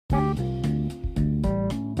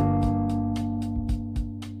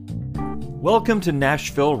Welcome to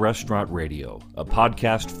Nashville Restaurant Radio, a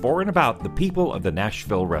podcast for and about the people of the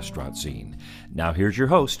Nashville restaurant scene. Now here's your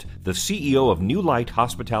host, the CEO of New Light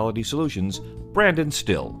Hospitality Solutions, Brandon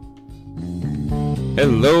Still.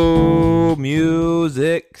 Hello,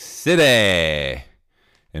 Music City,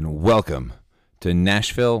 and welcome to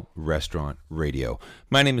Nashville Restaurant Radio.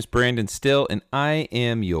 My name is Brandon Still, and I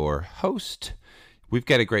am your host. We've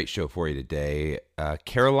got a great show for you today.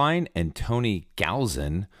 Caroline and Tony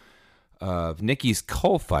Galzin of Nikki's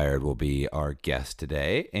Coal Fired will be our guest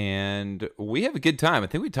today, and we have a good time. I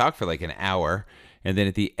think we talked for like an hour, and then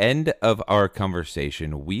at the end of our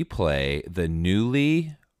conversation, we play the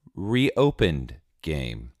newly reopened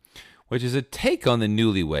game, which is a take on the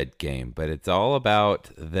newlywed game, but it's all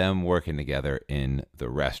about them working together in the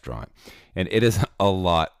restaurant, and it is a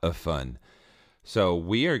lot of fun. So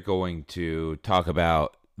we are going to talk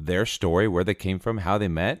about their story, where they came from, how they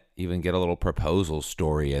met, even get a little proposal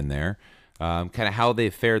story in there, kind of how they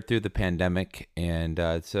fared through the pandemic. And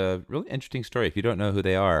it's a really interesting story. If you don't know who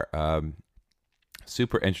they are,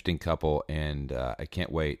 super interesting couple. And I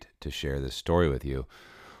can't wait to share this story with you.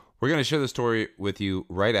 We're going to share the story with you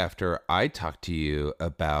right after I talk to you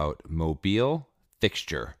about Mobile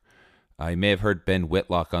Fixture. You may have heard Ben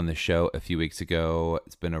Whitlock on the show a few weeks ago.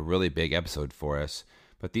 It's been a really big episode for us.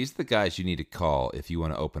 But these are the guys you need to call if you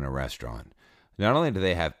want to open a restaurant. Not only do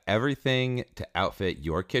they have everything to outfit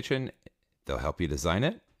your kitchen, they'll help you design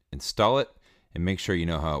it, install it, and make sure you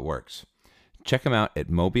know how it works. Check them out at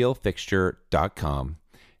mobilefixture.com.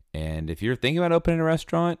 And if you're thinking about opening a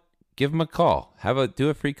restaurant, give them a call.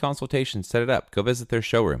 Do a free consultation, set it up. Go visit their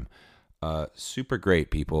showroom. Super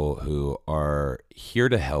great people who are here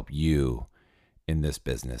to help you in this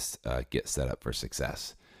business get set up for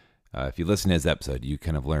success. If you listen to his episode, you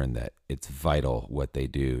kind of learn that it's vital what they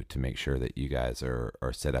do to make sure that you guys are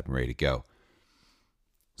set up and ready to go.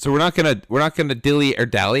 So we're not gonna dilly or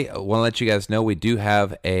dally. I want to let you guys know we do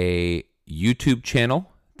have a YouTube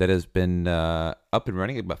channel that has been up and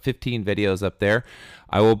running, about 15 videos up there.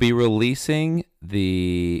 I will be releasing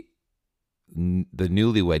the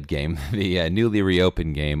newlywed game, the newly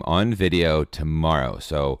reopened game on video tomorrow.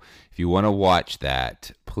 So if you want to watch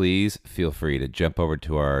that, please feel free to jump over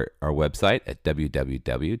to our website at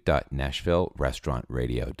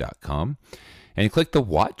www.nashvillerestaurantradio.com and click the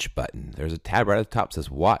watch button. There's a tab right at the top that says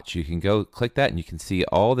watch. You can go click that and you can see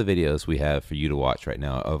all the videos we have for you to watch right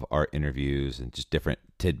now of our interviews and just different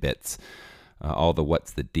tidbits. All the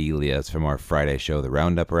What's the Dealias from our Friday show, the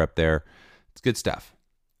Roundup, are up there. It's good stuff.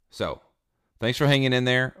 So thanks for hanging in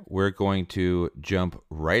there. We're going to jump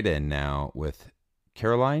right in now with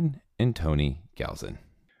Caroline and Tony Galzin.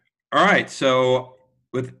 All right. So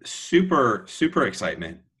with super, super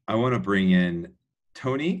excitement, I want to bring in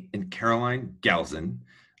Tony and Caroline Galzin,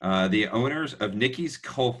 the owners of Nikki's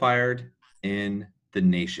Coal Fired in the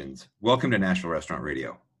Nations. Welcome to Nashville Restaurant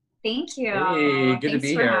Radio. Thank you. Hey, good to be here.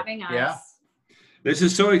 Thanks for having us. Yeah. This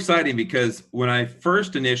is so exciting because when I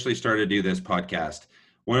first initially started to do this podcast,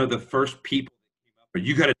 one of the first people that came up,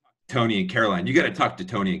 you got to talk to Tony and Caroline. You got to talk to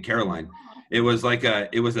Tony and Caroline. It was like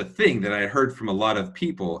it was a thing that I heard from a lot of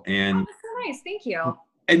people, and that's so nice. Thank you.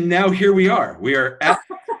 And now here we are. We are at.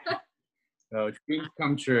 Oh, dreams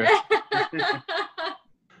come true.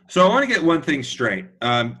 So I want to get one thing straight,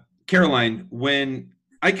 Caroline. When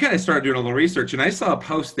I kind of started doing a little research, and I saw a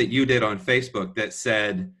post that you did on Facebook that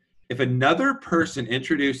said, "If another person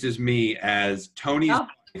introduces me as Tony's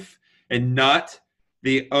wife and not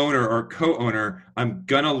the owner or co-owner, I'm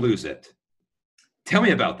gonna lose it." Tell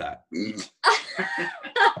me about that.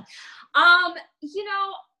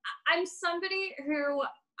 I'm somebody who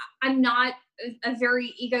I'm not a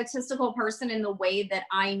very egotistical person in the way that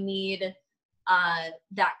I need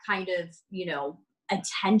that kind of,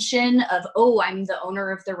 attention of, I'm the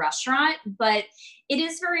owner of the restaurant. But it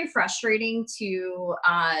is very frustrating to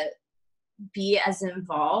be as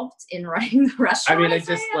involved in running the restaurant. I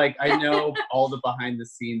mean, I know all the behind the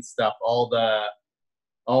scenes stuff, all the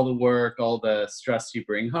work, all the stress you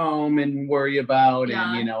bring home and worry about,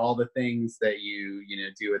 and all the things that you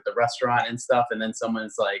do at the restaurant and stuff. And then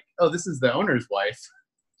someone's like, "Oh, this is the owner's wife."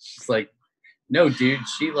 She's like, "No, dude,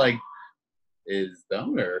 she is the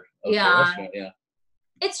owner of the restaurant." Yeah.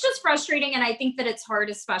 It's just frustrating, and I think that it's hard,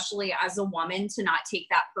 especially as a woman, to not take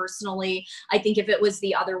that personally. I think if it was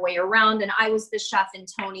the other way around and I was the chef and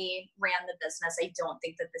Tony ran the business, I don't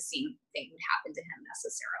think that the same thing would happen to him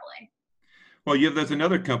necessarily. Well, there's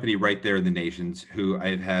another company right there in the Nations who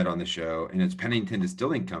I've had on the show, and it's Pennington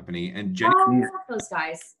Distilling Company. And Jenny, I love those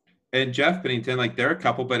guys. And Jeff Pennington, they're a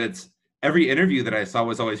couple, but it's every interview that I saw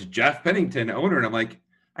was always Jeff Pennington, owner. And I'm like,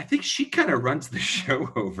 I think she kind of runs the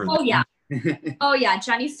show over there. Oh, yeah. Oh yeah,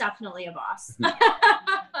 Jenny's definitely a boss.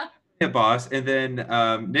 A boss, and then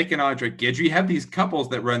Nick and Audra Gidry, you have these couples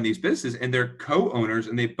that run these businesses, and they're co-owners,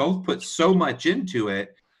 and they both put so much into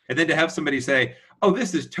it. And then to have somebody say, "Oh,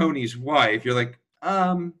 this is Tony's wife," you're like,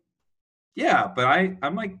 yeah, but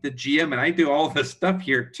I'm like the GM, and I do all the stuff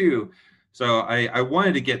here too. So I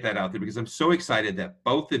wanted to get that out there because I'm so excited that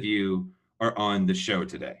both of you are on the show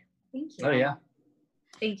today. Thank you. Oh yeah.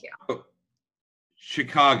 Thank you.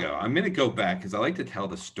 Chicago. I'm going to go back because I like to tell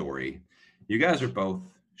the story. You guys are both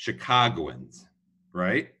Chicagoans,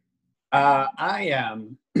 right? I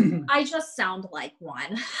am. I just sound like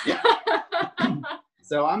one. Yeah.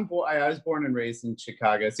 So I was born and raised in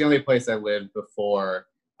Chicago. It's the only place I lived before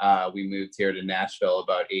we moved here to Nashville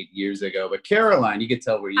about 8 years ago. But Caroline, you could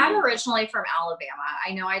tell where you I'm live. originally from Alabama.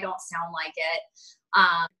 I know I don't sound like it,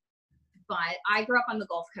 but I grew up on the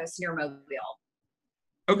Gulf Coast near Mobile.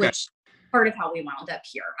 Okay. Which part of how we wound up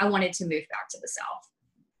here. I wanted to move back to the South.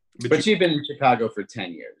 But you've been in Chicago for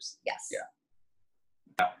 10 years. Yes.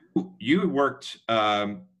 Yeah. You worked,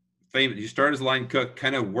 you started as a line cook,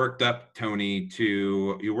 kind of worked up, Tony,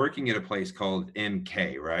 to you're working at a place called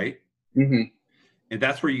MK, right? Mm-hmm. And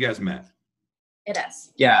that's where you guys met. It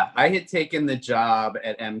is. Yeah, I had taken the job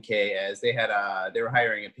at MK as they were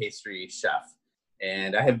hiring a pastry chef.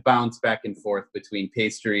 And I have bounced back and forth between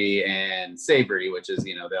pastry and savory, which is,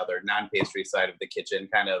 the other non-pastry side of the kitchen.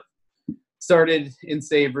 Kind of started in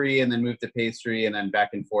savory and then moved to pastry and then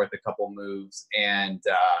back and forth a couple moves. And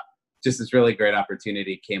just this really great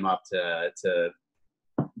opportunity came up to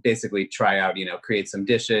basically try out, create some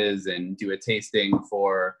dishes and do a tasting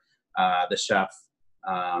for the chef,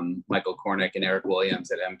 Michael Cornick and Eric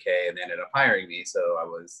Williams at MK, and they ended up hiring me. So I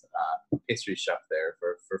was pastry chef there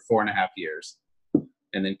for 4.5 years.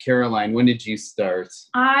 And then Caroline, when did you start?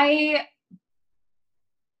 I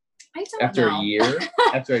don't After know. a year?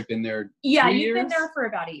 After I'd been there Yeah, 2 you've years? been there for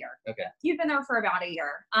about a year. Okay. You've been there for about a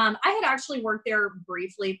year. I had actually worked there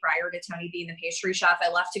briefly prior to Tony being the pastry chef.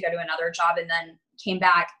 I left to go to another job and then came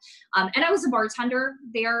back. And I was a bartender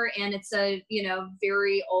there. And it's a,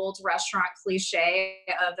 very old restaurant cliche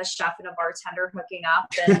of a chef and a bartender hooking up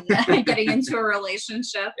and getting into a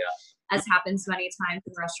relationship. Yeah. As happens many times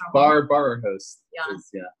in the restaurant. Bar host. Yeah.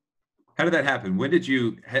 How did that happen?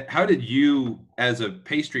 How did you, as a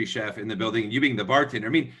pastry chef in the building, and you being the bartender? I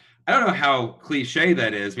mean, I don't know how cliche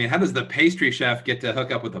that is. I mean, how does the pastry chef get to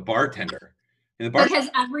hook up with the bartender? Because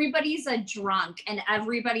everybody's a drunk and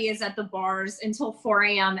everybody is at the bars until 4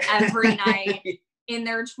 a.m. every night in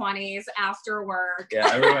their 20s after work. Yeah,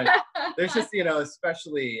 everyone. There's just,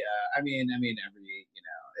 especially,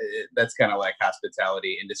 that's kind of like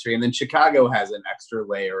hospitality industry. And then Chicago has an extra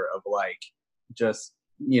layer of just,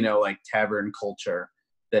 tavern culture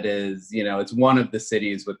that is, it's one of the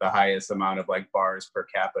cities with the highest amount of bars per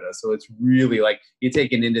capita. So it's really you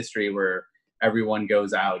take an industry where everyone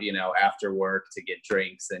goes out, after work to get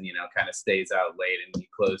drinks and, kind of stays out late and you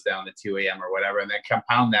close down to 2 a.m. or whatever. And then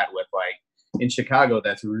compound that with in Chicago,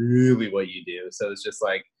 that's really what you do. So it's just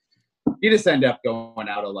you just end up going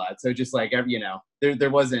out a lot. So just there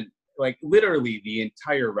wasn't literally the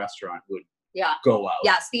entire restaurant would go out.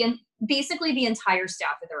 Yes. Basically the entire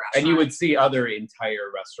staff of the restaurant. And you would see other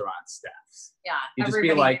entire restaurant staffs. Yeah. You'd just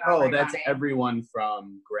be like, oh, that's everyone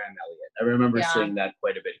from Graham Elliott. I remember seeing that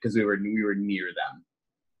quite a bit because we were near them.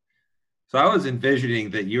 So I was envisioning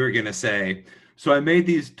that you were going to say, so I made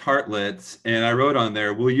these tartlets and I wrote on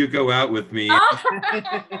there, will you go out with me?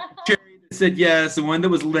 Cherry that said yes, and one that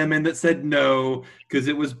was lemon that said no because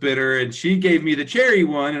it was bitter. And she gave me the cherry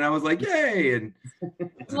one and I was like, yay. And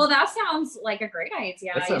well, that sounds like a great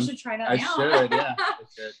idea. You should try that out. I should, yeah. I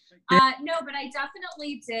should. No, but I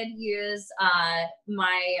definitely did use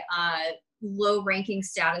my low-ranking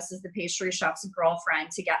status as the pastry chef's girlfriend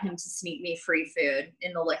to get him to sneak me free food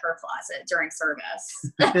in the liquor closet during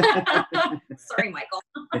service. Sorry, Michael.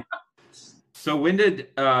 So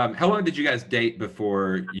how long did you guys date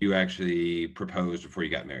before you actually proposed, before you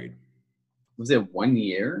got married? Was it 1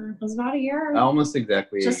 year? It was about a year. Almost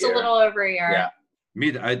exactly Just a year. a little over a year. Yeah.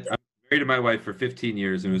 I'm married to my wife for 15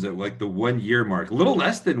 years and it was at the 1 year mark, a little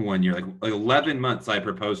less than 1 year, like 11 months I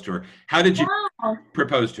proposed to her. How did you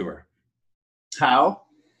propose to her? How?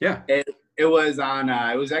 Yeah. It was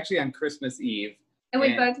it was actually on Christmas Eve. And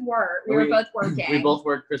we both worked. We were both working. We both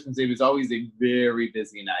worked Christmas Eve. It was always a very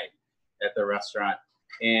busy night at the restaurant.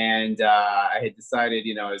 And I had decided,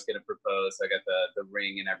 I was going to propose. So I got the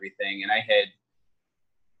ring and everything. And I had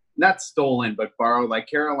not stolen, but borrowed,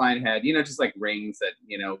 Caroline had, just rings that,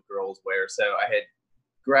 girls wear. So I had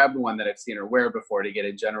grabbed one that I've seen her wear before to get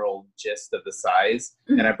a general gist of the size.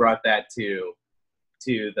 And I brought that to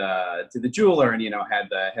to the jeweler and,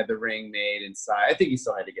 had the ring made inside. I think you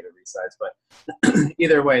still had to get it resized, but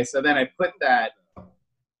either way. So then I put that,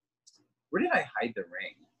 where did I hide the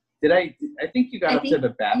ring? I think you got up to the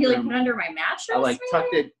bathroom. You put it under my mattress? I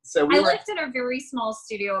tucked it. So I lived in a very small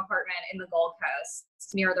studio apartment in the Gold Coast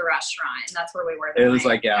near the restaurant, and that's where we were. It was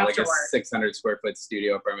like a 600 square foot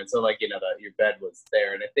studio apartment. So your bed was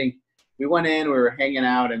there. And I think we went in, we were hanging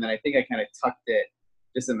out, and then I think I kind of tucked it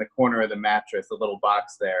just in the corner of the mattress, the little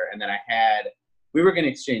box there. And then we were going to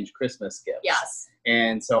exchange Christmas gifts. Yes.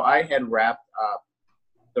 And so I had wrapped up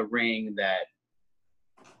the ring that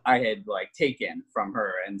I had taken from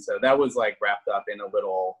her. And so that was wrapped up in a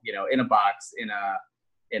little, in a box,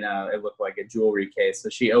 it looked like a jewelry case. So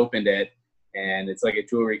she opened it and it's like a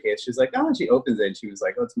jewelry case. She's like, oh, and she opens it and she was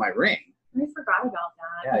like, oh, it's my ring. I forgot about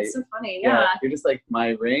that. Yeah, that's so funny. Yeah. You're just like, my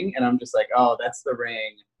ring. And I'm just like, oh, that's the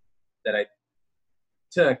ring that I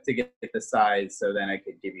took to get the size. So then I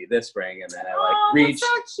could give you this ring. And then I reached,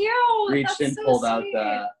 that's so cute. reached that's and so pulled sweet.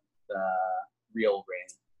 out the real ring.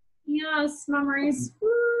 Yes, memories.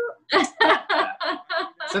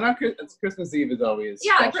 So now Christmas Eve is always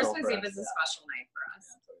Christmas Eve is a special night for us.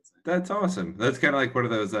 That's awesome. That's kind of like one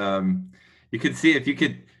of those. You could see if you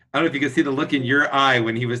could. I don't know if you could see the look in your eye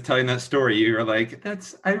when he was telling that story. You were like,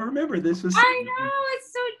 I remember this was. I know,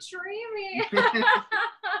 it's so dreamy.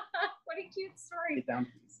 What a cute story.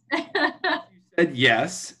 You said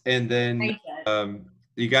yes, and then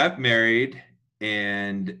you got married,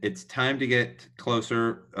 and it's time to get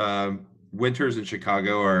closer. Winters in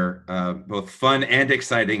Chicago are both fun and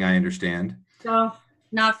exciting, I understand. Oh,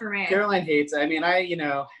 not for me. Caroline hates. I mean,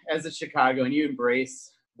 as a Chicagoan, you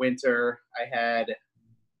embrace winter. I had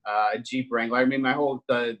a Jeep Wrangler. I mean,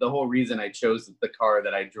 the whole reason I chose the car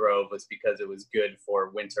that I drove was because it was good for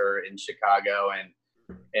winter in Chicago,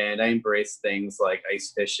 and I embrace things like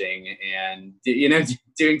ice fishing and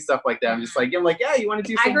doing stuff like that. I'm like, yeah, you want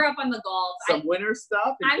to do? I grew up on the Gulf. Some winter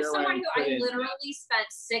stuff. I'm someone who I literally spent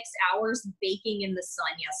 6 hours baking in the sun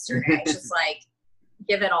yesterday. Just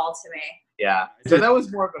give it all to me. Yeah. So that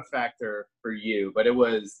was more of a factor for you, but it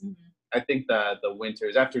was. Mm-hmm. I think the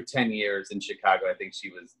winters after 10 years in Chicago, I think she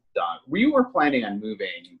was done. You were planning on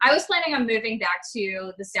moving. I was planning on moving back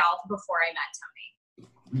to the South before I met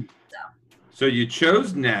Tony. So you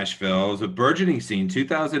chose Nashville. It was a burgeoning scene,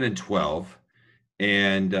 2012,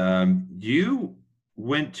 and you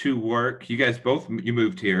went to work. You guys you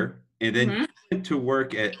moved here, and then you went to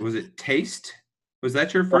work at, was it Taste? Was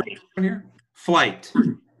that your first one here? Flight.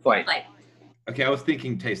 Okay, I was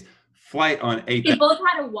thinking Taste. Flight on 8th. They both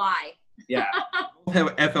had a Y. Yeah. Both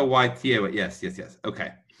have F-L-Y-T-A. Yes.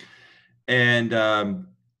 Okay. And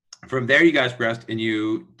from there, you guys progressed, and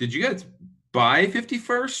did you guys buy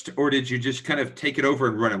 51st, or did you just kind of take it over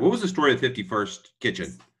and run it? What was the story of 51st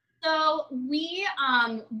Kitchen? So we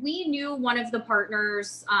knew one of the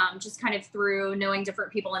partners just kind of through knowing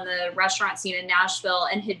different people in the restaurant scene in Nashville,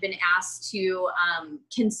 and had been asked to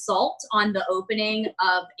consult on the opening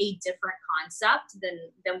of a different concept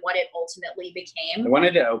than what it ultimately became. I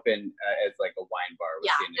wanted to open as a wine bar.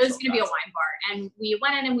 It was going to be a wine bar, and we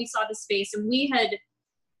went in and we saw the space, and we had,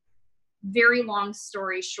 very long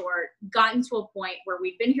story short, gotten to a point where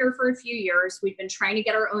we'd been here for a few years. We'd been trying to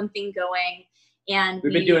get our own thing going. And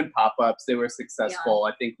we've been doing pop-ups. They were successful.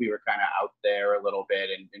 Yeah. I think we were kind of out there a little bit,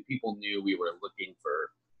 and people knew we were looking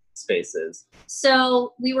for spaces.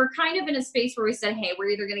 So we were kind of in a space where we said, hey, we're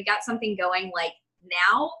either going to get something going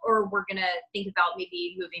now, or we're going to think about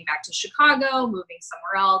maybe moving back to Chicago, moving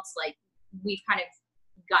somewhere else. We've kind of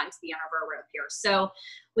gotten to the end of our rope here. So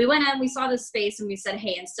we went in, we saw this space, and we said,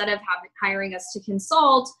 hey, instead of hiring us to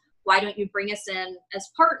consult, why don't you bring us in as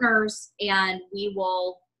partners, and we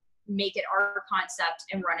will make it our concept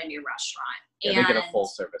and run a new restaurant. Yeah, make it a full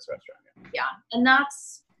service restaurant. Yeah. And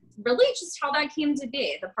that's really just how that came to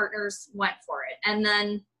be. The partners went for it. And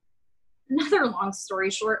then another long story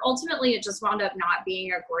short, ultimately it just wound up not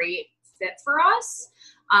being a great fit for us.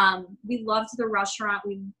 We loved the restaurant.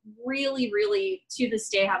 We really, really, to this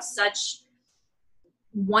day, have such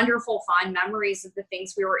wonderful, fond memories of the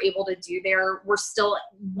things we were able to do there. We're still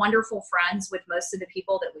wonderful friends with most of the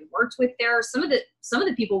people that we worked with there. Some of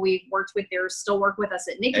the people we worked with there still work with us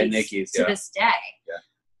at Nicky's to this day. Yeah.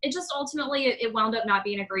 It just ultimately, it wound up not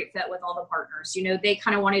being a great fit with all the partners. They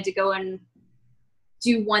kind of wanted to go and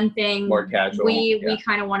do one thing. More casual. We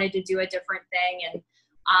kind of wanted to do a different thing. And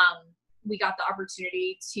we got the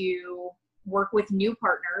opportunity to work with new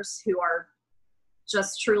partners who are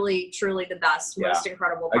just truly, truly the best, most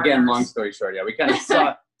incredible partners. Again, long story short, we kind of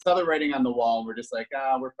saw the writing on the wall, and we're just like,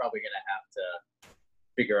 we're probably going to have to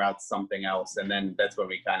figure out something else. And then that's when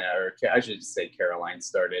we kind of, or I should just say Caroline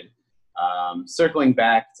started circling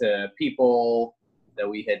back to people that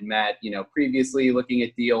we had met, previously, looking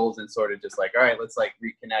at deals and sort of just like, all right, let's like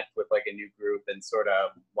reconnect with like a new group and sort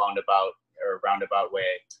of roundabout way.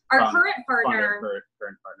 Our current partner,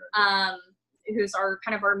 who's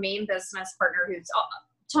our main business partner, who's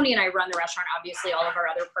Tony and I run the restaurant. Obviously, all of our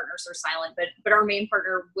other partners are silent, but our main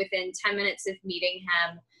partner, within 10 minutes of meeting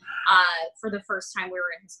him, for the first time, we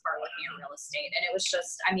were in his car looking at real estate, and it was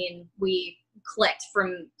just, we clicked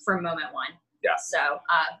from moment one. Yeah. So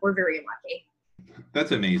we're very lucky.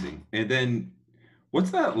 That's amazing. And then,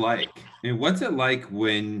 what's that like? And what's it like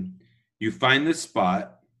when you find this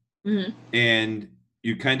spot Mm-hmm. and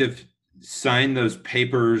you kind of sign those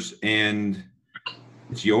papers and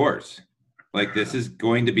it's yours? Like, this is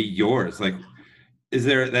going to be yours. Like, is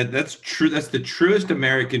there that's true? That's the truest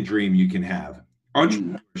American dream you can have.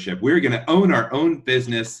 Entrepreneurship. We're going to own our own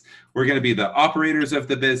business. We're going to be the operators of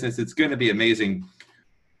the business. It's going to be amazing.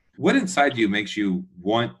 What inside you makes you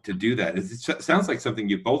want to do that? It sounds like something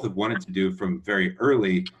you both have wanted to do from very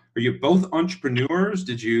early. Are you both entrepreneurs?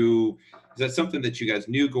 Is that something that you guys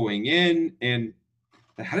knew going in? And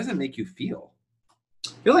how does that make you feel?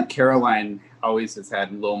 I feel like Caroline always has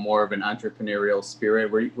had a little more of an entrepreneurial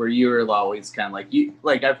spirit where you're always kind of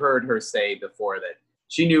like I've heard her say before that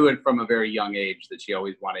she knew it from a very young age that she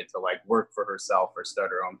always wanted to like work for herself or start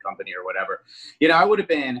her own company or whatever. I would have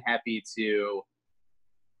been happy to,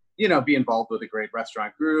 be involved with a great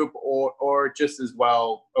restaurant group or just as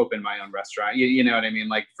well open my own restaurant. You know what I mean?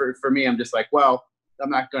 Like for me, I'm just like, well, I'm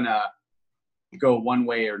not going to go one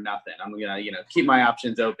way or nothing. I'm going to, keep my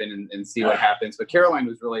options open and see what happens. But Caroline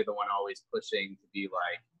was really the one always pushing to be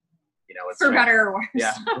like, it's for better or worse.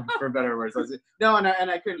 Yeah, for better or worse. No, and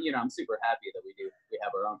I couldn't, I'm super happy that we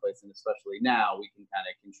have our own place. And especially now we can kind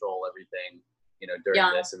of control everything,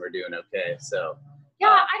 during this, and we're doing okay. So. Yeah,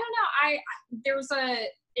 I don't know.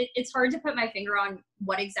 It's hard to put my finger on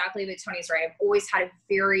what exactly, but Tony's right. I've always had a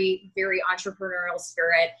very, very entrepreneurial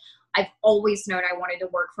spirit. I've always known I wanted to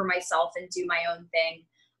work for myself and do my own thing.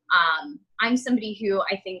 I'm somebody who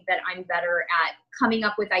I think that I'm better at coming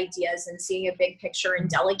up with ideas and seeing a big picture and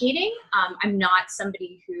delegating. I'm not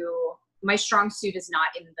somebody who, my strong suit is not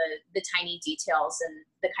in the tiny details and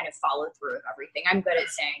the kind of follow through of everything. I'm good at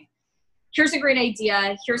saying, here's a great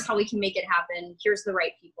idea. Here's how we can make it happen. Here's the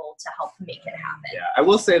right people to help make it happen. Yeah, I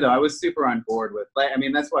will say though, I was super on board with,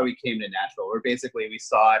 that's why we came to Nashville, where basically we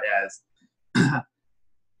saw it as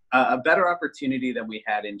a better opportunity than we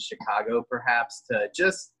had in Chicago, perhaps, to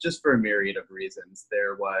just for a myriad of reasons.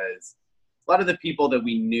 There was a lot of the people that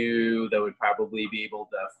we knew that would probably be able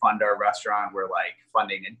to fund our restaurant were like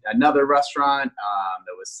funding another restaurant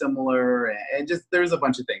that was similar, and just there's a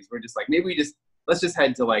bunch of things. We're just like, maybe let's just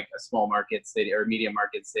head to like a small market city or medium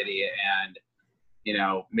market city and,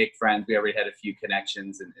 make friends. We already had a few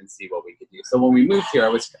connections and see what we could do. So when we moved here, I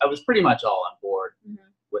was pretty much all on board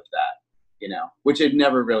with that, which had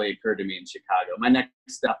never really occurred to me in Chicago. My next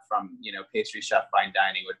step from, pastry chef fine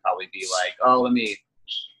dining would probably be like, oh, let me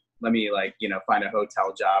find a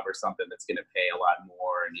hotel job or something that's going to pay a lot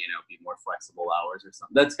more and, be more flexible hours or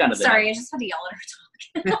something. That's kind of Sorry, I just had to yell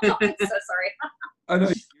at her talk. I'm so sorry. Oh, no,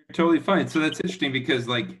 you're totally fine. So that's interesting because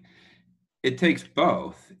it takes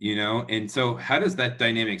both, and so how does that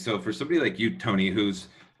dynamic, so for somebody like you, Tony, who's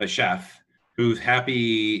a chef, who's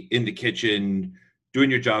happy in the kitchen, doing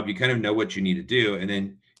your job, you kind of know what you need to do. And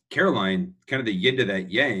then Caroline, kind of the yin to that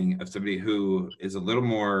yang of somebody who is a little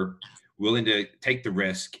more willing to take the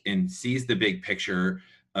risk and sees the big picture,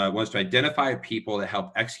 wants to identify people to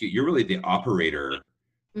help execute. You're really the operator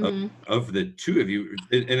of the two of you.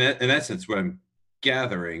 In essence, what I'm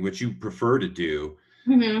gathering, what you prefer to do.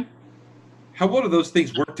 Mm-hmm. How well do those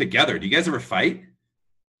things work together? Do you guys ever fight?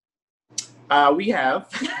 We have.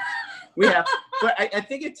 But I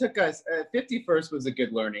think it took us, 51st was a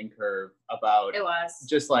good learning curve about it was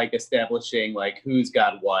just like establishing like who's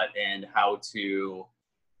got what and how to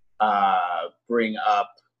bring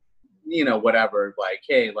up, whatever, like,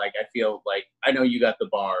 hey, like, I feel like, I know you got the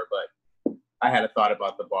bar, but I had a thought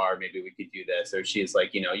about the bar, maybe we could do this. Or she's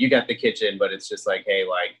like, you got the kitchen, but it's just like, hey,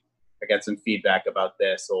 like, I got some feedback about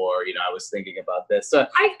this, or, I was thinking about this. So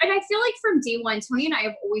I feel like from day one, Tony and I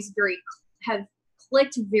have always have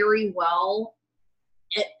clicked very well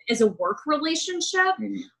as a work relationship.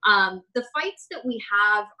 Mm-hmm. The fights that we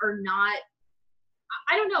have are not,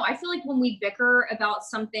 I don't know. I feel like when we bicker about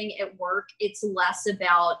something at work, it's less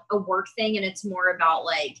about a work thing and it's more about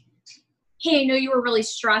like, hey, I know you were really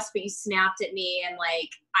stressed, but you snapped at me and like,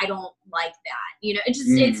 I don't like that. It just,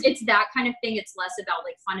 it's that kind of thing. It's less about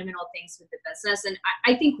like fundamental things with the business. And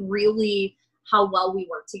I think really how well we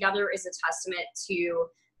work together is a testament to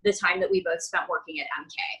the time that we both spent working at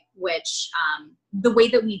MK, which the way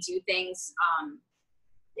that we do things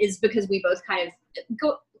is because we both kind of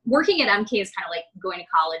working at MK is kind of like going to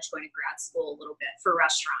college, going to grad school a little bit for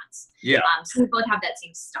restaurants. Yeah. So we both have that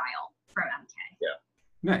same style from MK. Yeah.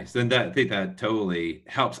 Nice. And I think that totally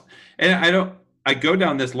helps. And I go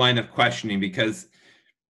down this line of questioning because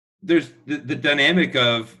there's the dynamic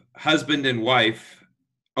of husband and wife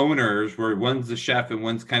owners where one's the chef and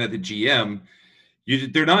one's kind of the GM.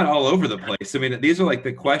 They're not all over the place. I mean, these are like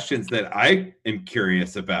the questions that I am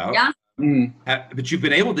curious about. Yeah. But you've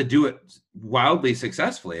been able to do it wildly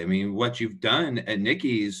successfully. I mean, what you've done at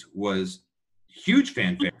Nikki's was huge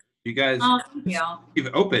fanfare. You guys,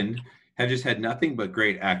 you've opened, have just had nothing but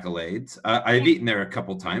great accolades. I've eaten there a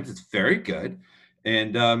couple times. It's very good.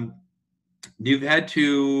 And you've had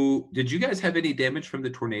to, did you guys have any damage from the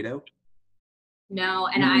tornado? No,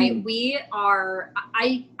 and I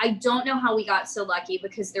don't know how we got so lucky,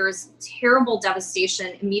 because there was terrible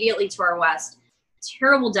devastation immediately to our west,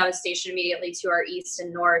 terrible devastation immediately to our east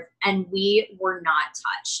and north, and we were not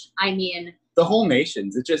touched. I mean, the whole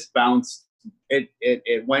nation's, it just bounced.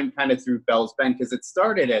 It went kind of through Bell's Bend, because it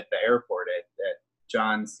started at the airport at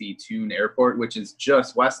John C. Toon Airport, which is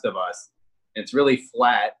just west of us. It's really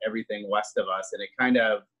flat, everything west of us, and it kind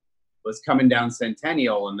of was coming down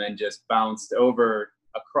Centennial and then just bounced over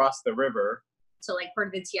across the river. So like part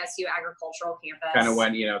of the TSU agricultural campus. Kind of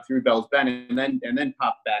went, through Bell's Bend and then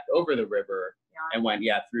popped back over the river and went,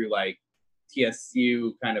 through like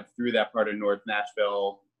TSU, kind of through that part of North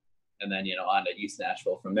Nashville, and then, on to East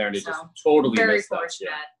Nashville from there. And it just totally very fortunate.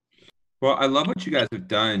 Well, I love what you guys have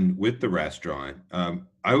done with the restaurant.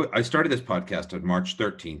 I started this podcast on March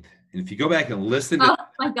 13th. And if you go back and listen to, oh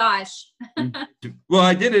my gosh. Well,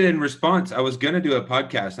 I did it in response. I was going to do a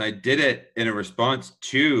podcast, and I did it in a response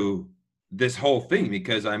to this whole thing,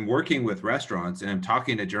 because I'm working with restaurants and I'm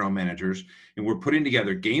talking to general managers, and we're putting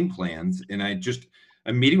together game plans. And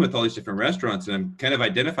I'm meeting with all these different restaurants, and I'm kind of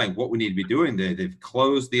identifying what we need to be doing. They've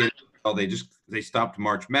closed they stopped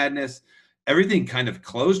March Madness. Everything kind of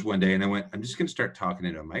closed one day. And I went, I'm just going to start talking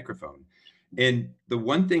into a microphone. And the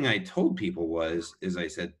one thing I told people is I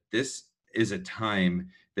said, this is a time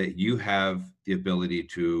that you have the ability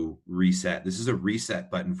to reset. This is a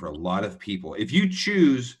reset button for a lot of people. If you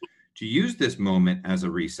choose to use this moment as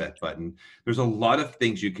a reset button, there's a lot of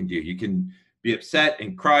things you can do. You can be upset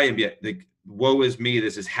and cry and be like, woe is me,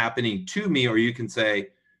 this is happening to me. Or you can say,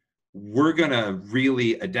 we're going to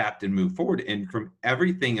really adapt and move forward. And from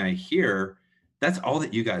everything I hear, that's all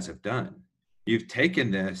that you guys have done. You've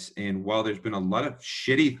taken this, and while there's been a lot of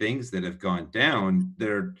shitty things that have gone down,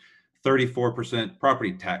 there are 34%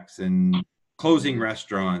 property tax and closing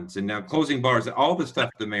restaurants and now closing bars, all the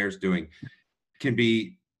stuff the mayor's doing can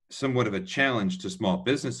be somewhat of a challenge to small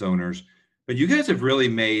business owners. But you guys have really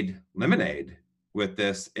made lemonade with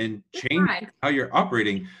this and changed how you're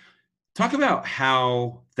operating. Talk about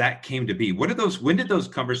how that came to be. When did those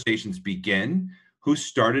conversations begin? Who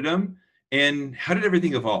started them? And how did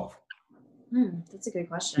everything evolve? That's a good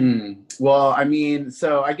question. Well, I mean,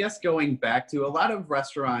 so I guess going back to, a lot of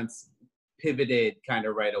restaurants pivoted kind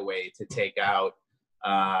of right away to take out,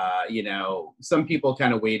 some people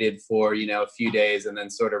kind of waited for, a few days and then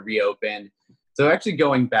sort of reopened. So actually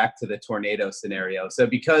going back to the tornado scenario. So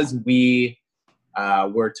because we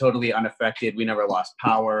were totally unaffected, we never lost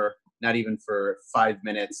power, not even for 5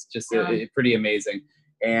 minutes, just pretty amazing.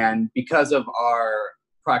 And because of our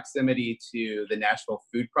proximity to the Nashville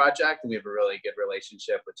Food Project, and we have a really good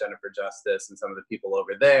relationship with Jennifer Justice and some of the people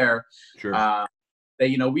over there. Sure.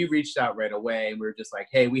 That we reached out right away, and we were just like,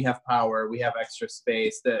 hey, we have power, we have extra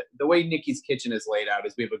space. The way Nikki's kitchen is laid out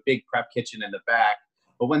is we have a big prep kitchen in the back,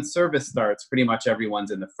 but when service starts, pretty much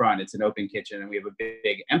everyone's in the front. It's an open kitchen, and we have a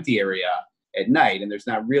big empty area at night, and there's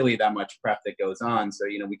not really that much prep that goes on. So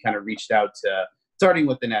we kind of reached out to, starting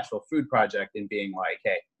with the Nashville Food Project, and being like,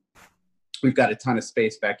 hey, we've got a ton of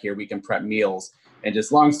space back here. We can prep meals. And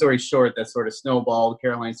just long story short, that sort of snowballed.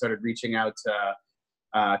 Caroline started reaching out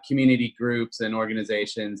to community groups and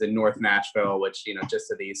organizations in North Nashville, which, just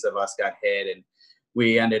to the east of us got hit. And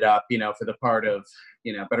we ended up, for the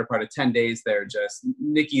better part of 10 days there, just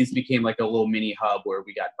Nikki's became like a little mini hub where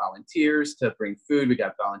we got volunteers to bring food. We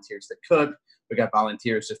got volunteers to cook. We got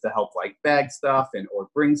volunteers just to help like bag stuff or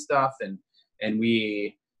bring stuff. And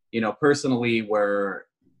we, personally were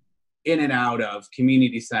in and out of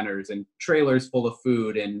community centers and trailers full of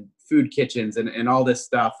food and food kitchens and all this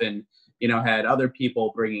stuff, and had other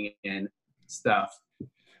people bringing in stuff.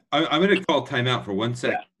 I'm going to call timeout for 1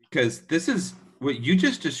 second, because this is what you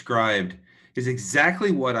just described is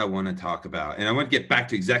exactly what I want to talk about, and I want to get back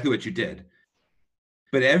to exactly what you did.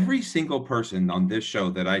 But every single person on this show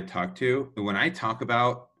that I talk to, when I talk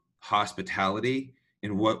about hospitality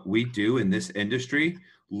and what we do in this industry,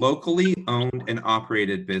 locally owned and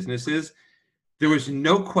operated businesses, there was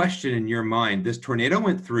no question in your mind. This tornado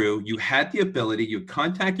went through. You had the ability. You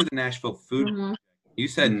contacted the Nashville Food. Mhm. You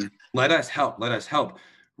said, let us help. Let us help.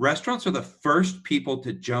 Restaurants are the first people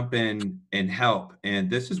to jump in and help. And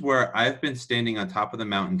this is where I've been standing on top of the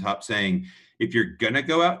mountaintop saying, if you're going to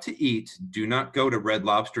go out to eat, do not go to Red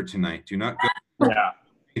Lobster tonight. Do not go. Yeah.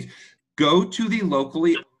 Go to the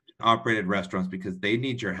locally operated restaurants because they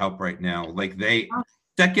need your help right now. Like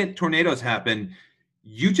second tornadoes happen,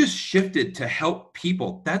 you just shifted to help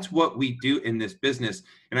people. That's what we do in this business.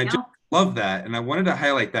 And I just love that. And I wanted to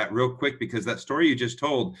highlight that real quick because that story you just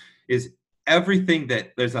told is everything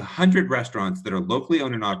that there's 100 restaurants that are locally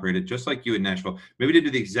owned and operated, just like you in Nashville. Maybe to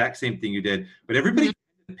do the exact same thing you did, but everybody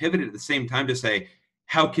pivoted at the same time to say,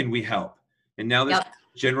 how can we help? And now this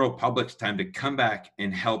general public's time to come back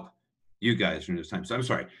and help you guys during this time. So I'm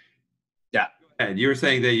sorry. Yeah. And you were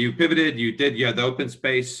saying that you pivoted, you had the open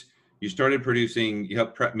space, you started producing, you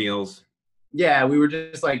helped prep meals. Yeah, we were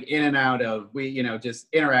just like in and out of, just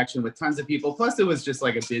interaction with tons of people. Plus it was just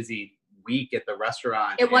like a busy week at the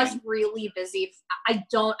restaurant. It was really busy. I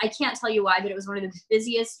can't tell you why, but it was one of the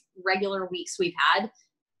busiest regular weeks we've had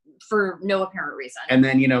for no apparent reason. And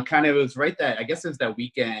then, kind of it was right that, I guess it was that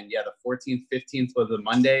weekend. Yeah, the 14th, 15th was the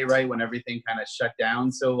Monday, right? When everything kind of shut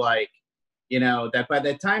down. So like, that by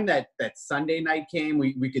the time that Sunday night came,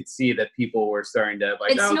 we could see that people were starting to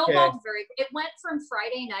like, it snowballed it went from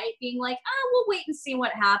Friday night being like, we'll wait and see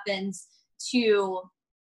what happens, to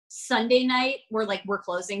Sunday night, we're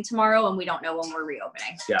closing tomorrow and we don't know when we're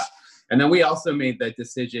reopening. Yeah. And then we also made that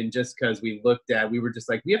decision just because we were just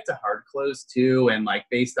like, we have to hard close too. And like,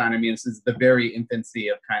 based on, this is the very infancy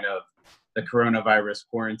of kind of the coronavirus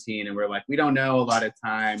quarantine. And we're like, we don't know a lot of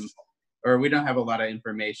time, or we don't have a lot of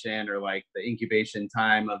information, or like the incubation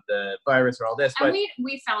time of the virus or all this. And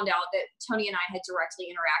we found out that Tony and I had directly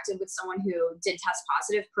interacted with someone who did test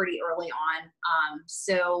positive pretty early on.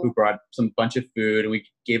 So who brought some bunch of food and we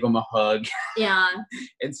gave them a hug. Yeah.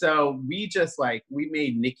 And so we just we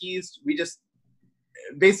made Nikki's.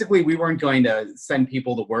 Basically we weren't going to send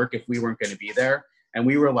people to work if we weren't going to be there. And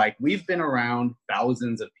we were like, we've been around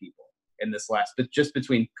thousands of people in this but just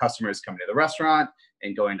between customers coming to the restaurant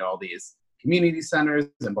and going to all these community centers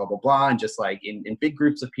and blah, blah, blah. And just like in big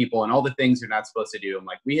groups of people and all the things you're not supposed to do. And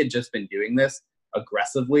like, we had just been doing this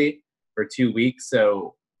aggressively for 2 weeks.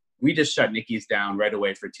 So we just shut Nikki's down right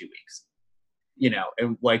away for 2 weeks,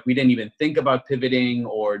 and like, we didn't even think about pivoting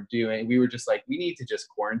or we were just like, we need to just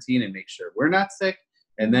quarantine and make sure we're not sick.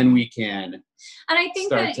 And then we can, and I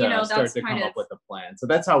think that, that's to come up with a plan. So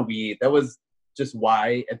that's how that was just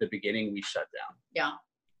why at the beginning we shut down. Yeah.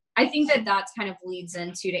 I think that kind of leads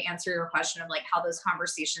into, to answer your question of like how those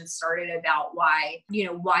conversations started about why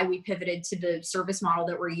we pivoted to the service model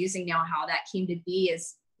that we're using now, how that came to be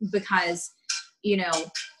is because,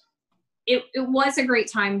 it was a great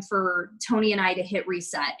time for Tony and I to hit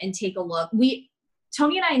reset and take a look.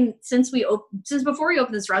 Tony and I, since before we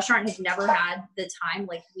opened this restaurant, had never had the time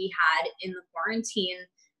like we had in the quarantine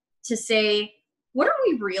to say, what are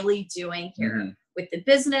we really doing here with the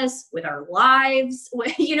business, with our lives,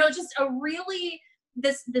 just a really,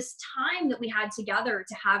 this time that we had together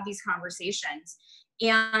to have these conversations.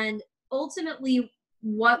 And ultimately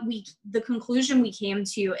the conclusion we came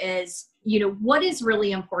to is, what is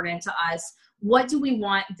really important to us? What do we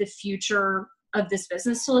want the future of this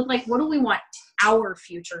business to look like? What do we want our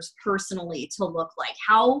futures personally to look like?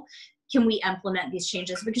 How can we implement these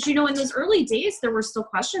changes? Because, in those early days, there were still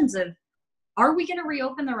questions of, are we going to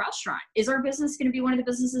reopen the restaurant? Is our business going to be one of the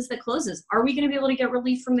businesses that closes? Are we going to be able to get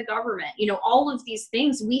relief from the government? All of these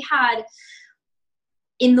things. We had,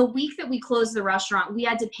 in the week that we closed the restaurant, we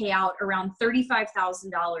had to pay out around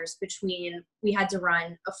 $35,000 we had to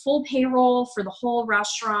run a full payroll for the whole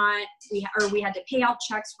restaurant. We had to pay out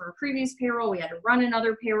checks for a previous payroll. We had to run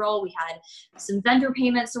another payroll. We had some vendor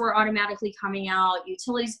payments that were automatically coming out,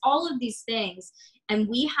 utilities, all of these things. And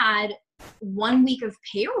we had 1 week of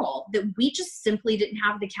payroll that we just simply didn't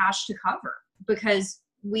have the cash to cover because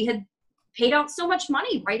we had paid out so much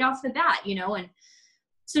money right off the bat, and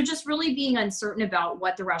so just really being uncertain about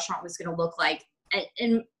what the restaurant was going to look like.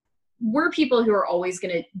 And we're people who are always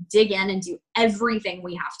going to dig in and do everything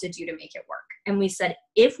we have to do to make it work. And we said,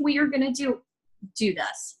 if we are going to do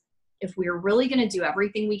this, if we are really going to do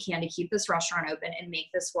everything we can to keep this restaurant open and make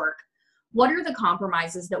this work, what are the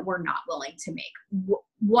compromises that we're not willing to make?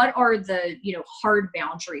 What are the, hard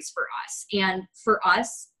boundaries for us? And for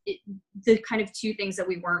us, the kind of two things that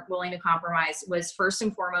we weren't willing to compromise was, first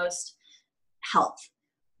and foremost, health.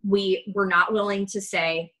 We're not willing to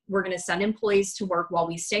say we're going to send employees to work while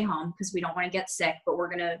we stay home because we don't want to get sick, but we're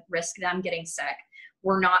going to risk them getting sick.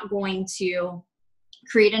 We're not going to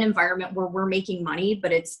create an environment where we're making money,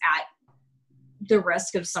 but it's at the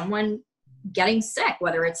risk of someone getting sick,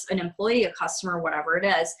 whether it's an employee, a customer, whatever it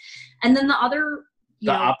is. And then the other,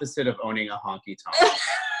 the opposite of owning a honky tonk.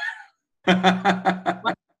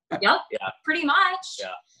 Yep. Yeah. Pretty much.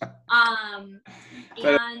 Yeah.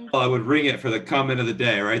 And I would ring it for the comment of the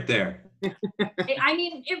day right there. I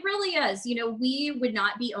mean, it really is. We would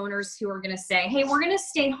not be owners who are going to say, hey, we're going to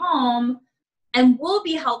stay home and we'll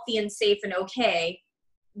be healthy and safe and okay.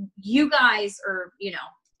 You guys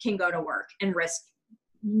can go to work and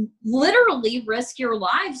literally risk your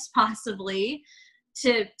lives possibly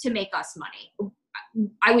to make us money.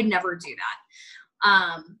 I would never do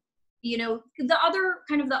that. The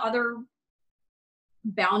other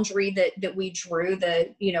boundary that we drew,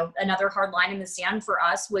 another hard line in the sand for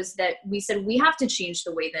us was that we said we have to change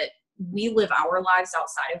the way that we live our lives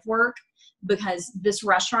outside of work, because this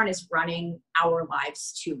restaurant is running our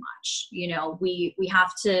lives too much. We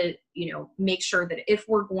have to, make sure that if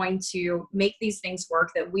we're going to make these things work,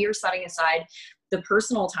 that we are setting aside the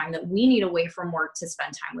personal time that we need away from work to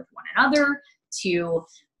spend time with one another, to,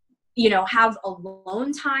 have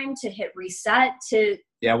alone time, to hit reset, to.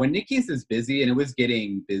 Yeah, when Nikki's is busy, and it was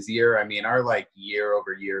getting busier, I mean, our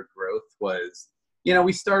year-over-year growth was,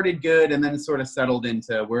 we started good and then sort of settled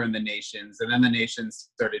into we're in the Nations, and then the Nations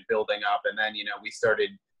started building up, and then, we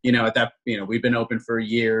started, at that, we've been open for a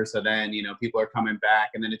year, so then, people are coming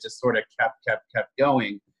back, and then it just sort of kept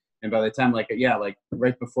going. And by the time,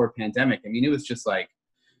 right before pandemic, I mean, it was just like,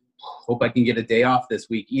 hope I can get a day off this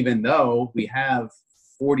week, even though we have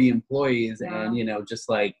 40 employees and, just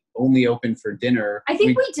only open for dinner. I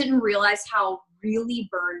think we didn't realize how really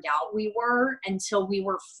burned out we were until we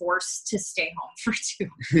were forced to stay home for 2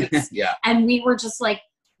 weeks. Yeah. And we were just like,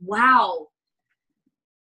 wow,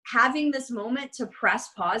 having this moment to press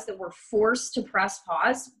pause, that we're forced to press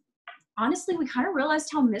pause. Honestly, we kind of realized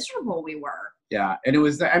how miserable we were. Yeah. And it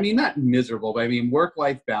was, not miserable, but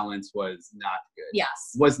work-life balance was not good.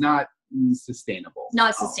 Yes. Was not sustainable.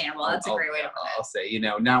 Not sustaable. That's a great way to put it. I'll say,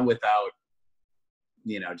 not without,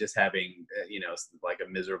 just having, a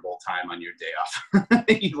miserable time on your day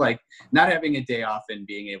off. Not having a day off and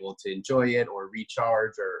being able to enjoy it or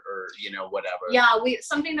recharge or whatever. Yeah,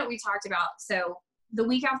 something that we talked about. So the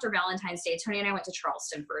week after Valentine's Day, Tony and I went to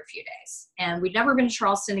Charleston for a few days, and we'd never been to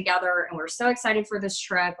Charleston together, and we were so excited for this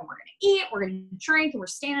trip, and we're going to eat, we're going to drink, and we're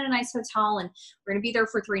staying in a nice hotel, and we're going to be there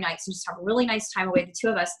for 3 nights and just have a really nice time away, the two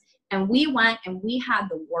of us. And we went and we had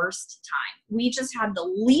the worst time. We just had the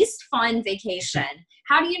least fun vacation.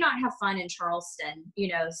 How do you not have fun in Charleston,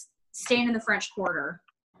 staying in the French Quarter?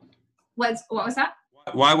 What was that?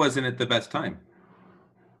 Why wasn't it the best time?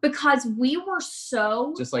 Because we were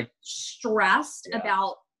so just stressed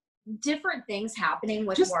about different things happening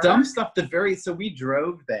with just work. Dumb stuff. So we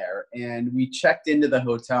drove there and we checked into the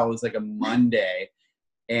hotel. It was a Monday,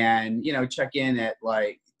 and check in at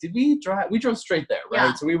did we drive? We drove straight there, right?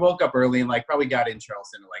 Yeah. So we woke up early and probably got in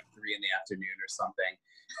Charleston at 3 p.m. or something.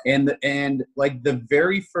 And the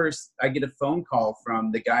very first, I get a phone call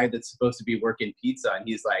from the guy that's supposed to be working pizza, and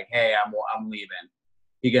he's like, "Hey, I'm leaving."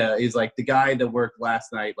 He's like, the guy that worked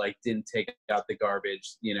last night didn't take out the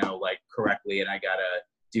garbage, correctly, and I gotta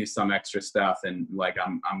do some extra stuff, and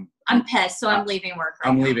I'm pissed, so I'm leaving work.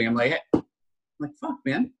 I'm leaving. I'm like, hey. I'm like, fuck,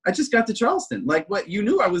 man, I just got to Charleston. What, you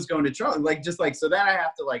knew I was going to Charleston. So then I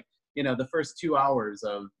have to the first 2 hours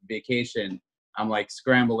of vacation, I'm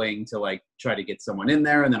scrambling to try to get someone in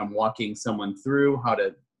there. And then I'm walking someone through how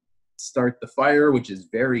to start the fire, which is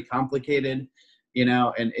very complicated,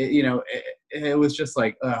 and it was just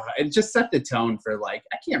it just set the tone for I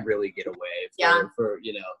can't really get away for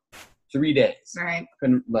 3 days. Right.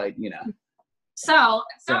 Couldn't So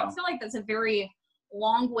I feel like that's a very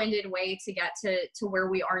long-winded way to get to where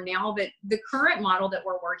we are now, but the current model that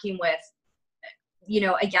we're working with,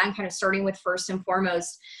 again, kind of starting with first and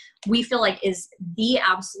foremost, we feel is the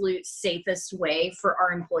absolute safest way for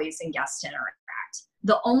our employees and guests to interact.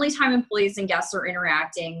 The only time employees and guests are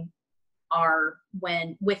interacting are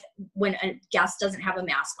when a guest doesn't have a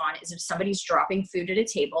mask on, is if somebody's dropping food at a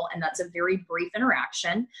table, and that's a very brief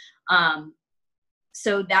interaction.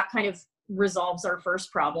 So that kind of resolves our first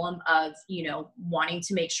problem of, wanting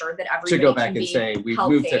to make sure that everybody to go back can and be say we've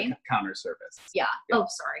healthy. moved to counter service. Yeah. Oh,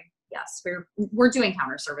 sorry. Yes, we're doing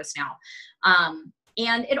counter service now.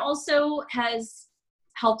 And it also has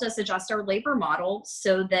helped us adjust our labor model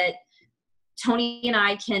so that Tony and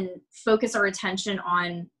I can focus our attention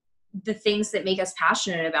on the things that make us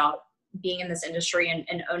passionate about being in this industry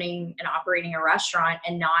and owning and operating a restaurant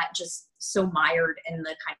and not just so mired in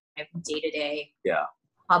the kind of day-to-day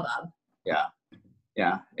hubbub.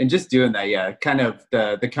 Yeah. And just doing that, kind of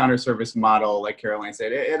the counter service model, like Caroline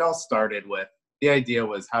said, it all started with, the idea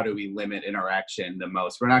was, how do we limit interaction the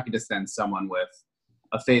most? We're not going to send someone with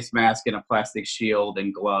a face mask and a plastic shield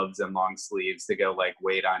and gloves and long sleeves to go like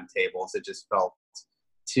wait on tables. It just felt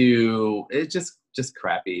just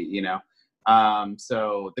crappy, you know?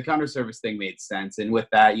 So the counter service thing made sense. And with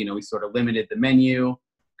that, you know, we sort of limited the menu,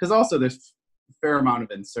 because also there's a fair amount of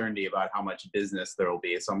uncertainty about how much business there will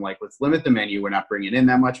be. So I'm like, let's limit the menu. We're not bringing in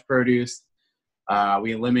that much produce.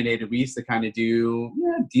 We used to kind of do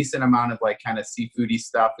a decent amount of like kind of seafoody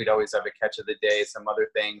stuff. We'd always have a catch of the day, some other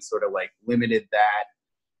things, sort of like limited that.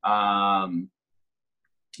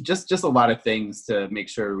 Just a lot of things to make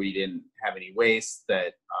sure we didn't have any waste,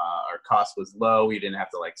 that our cost was low. We didn't have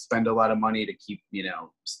to like spend a lot of money to keep, you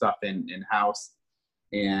know, stuff in house.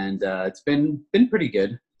 And it's been pretty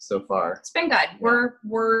good so far. It's been good. Yeah.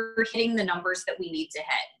 We're hitting the numbers that we need to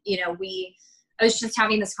hit. You know, I was just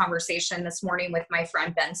having this conversation this morning with my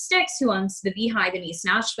friend Ben Sticks, who owns the Beehive in East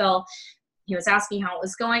Nashville. He was asking how it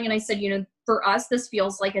was going. And I said, you know, for us, this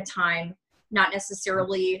feels like a time not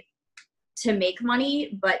necessarily to make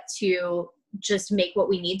money, but to just make what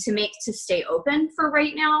we need to make to stay open for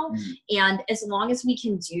right now. Mm-hmm. And as long as we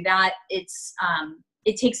can do that,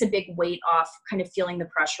 it takes a big weight off kind of feeling the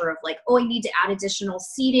pressure of like, oh, I need to add additional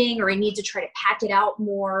seating, or I need to try to pack it out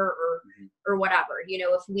more, or whatever. You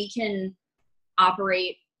know, if we can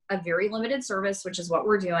operate a very limited service, which is what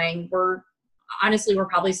we're doing, we're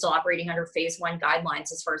probably still operating under phase 1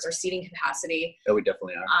 guidelines as far as our seating capacity. Oh, we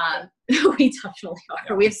definitely are. We definitely are.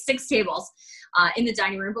 Yeah. We have 6 tables in the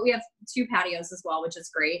dining room, but we have 2 patios as well, which is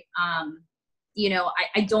great. You know,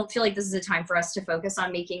 I don't feel like this is a time for us to focus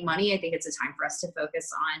on making money. I think it's a time for us to focus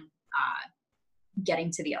on getting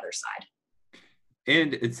to the other side.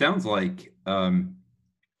 And it sounds like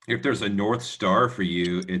if there's a North Star for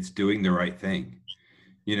you, it's doing the right thing.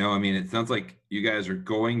 You know, I mean, it sounds like you guys are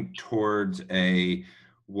going towards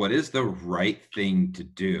what is the right thing to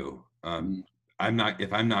do?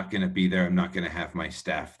 If I'm not going to be there, I'm not going to have my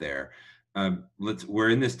staff there. We're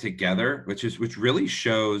in this together, which really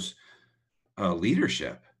shows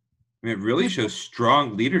leadership. I mean, it really shows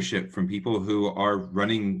strong leadership from people who are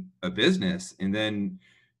running a business and then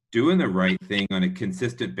doing the right thing on a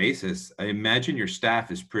consistent basis. I imagine your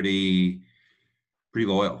staff is pretty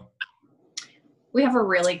loyal. We have a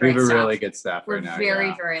really great staff. We have a really good staff right now. We're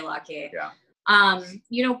very, very lucky. Yeah.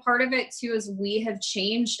 You know, part of it too is we have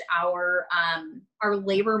changed our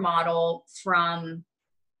labor model from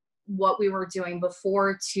what we were doing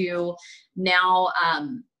before to now.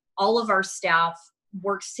 All of our staff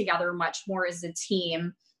works together much more as a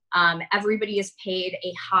team. Everybody is paid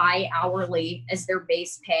a high hourly as their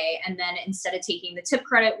base pay. And then instead of taking the tip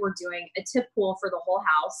credit, we're doing a tip pool for the whole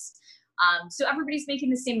house. So everybody's making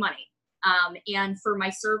the same money. And for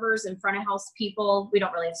my servers and front of house people, we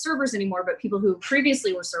don't really have servers anymore, but people who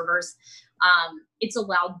previously were servers, it's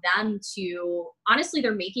allowed them to, honestly,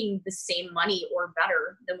 they're making the same money or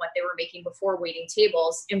better than what they were making before waiting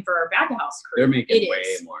tables. And for our back of house crew, they're making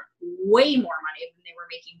way more money than they were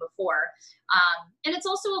making before. And it's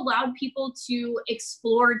also allowed people to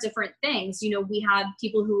explore different things. You know, we have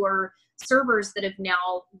people who are servers that have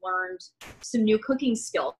now learned some new cooking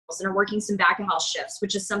skills and are working some back of house shifts,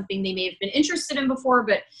 which is something they may have been interested in before,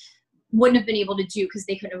 but wouldn't have been able to do because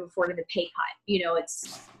they couldn't have afforded the pay cut. You know,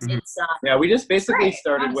 yeah, we just basically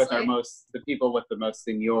started with the people with the most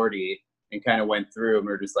seniority and kind of went through and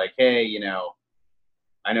we're just like, hey, you know,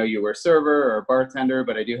 I know you were a server or a bartender,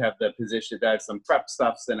 but I do have the position that has some prep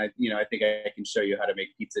stuffs. And I think I can show you how to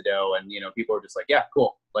make pizza dough. And, you know, people are just like, yeah,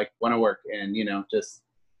 cool. Like, want to work. And, you know, just,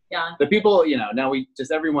 yeah, the people, you know, now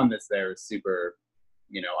everyone that's there is super,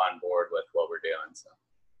 you know, on board with what we're doing.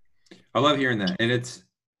 So I love hearing that. And it's,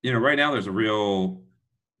 you know, right now there's a real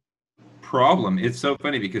problem. It's so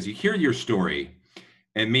funny because you hear your story,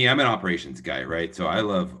 and me, I'm an operations guy, right? So I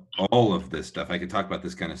love all of this stuff. I could talk about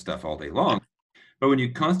this kind of stuff all day long. But when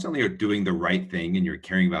you constantly are doing the right thing and you're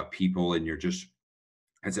caring about people and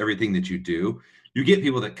that's everything that you do, you get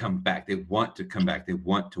people that come back. They want to come back. They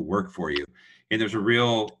want to work for you. And there's a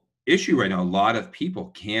real issue right now. A lot of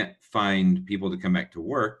people can't find people to come back to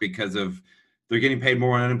work because of they're getting paid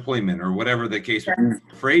more on unemployment or whatever the case. They're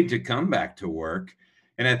afraid to come back to work.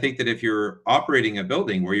 And I think that if you're operating a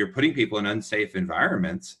building where you're putting people in unsafe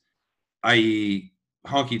environments, i.e.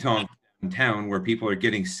 honky-tonk town where people are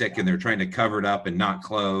getting sick and they're trying to cover it up and not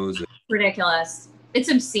close. Ridiculous.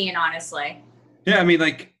 It's obscene, honestly. Yeah, I mean,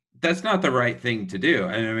 like, that's not the right thing to do.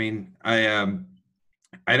 And I mean,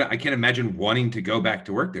 I can't imagine wanting to go back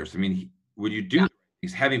to work there. So I mean, when you do,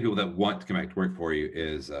 he's having people that want to come back to work for you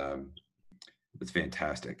is it's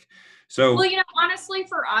fantastic. So well, honestly,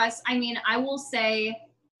 for us, I mean, I will say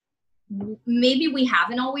maybe we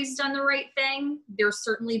haven't always done the right thing. There's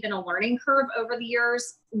certainly been a learning curve over the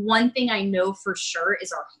years. One thing I know for sure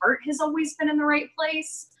is our heart has always been in the right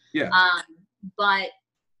place. Yeah. But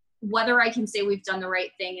whether I can say we've done the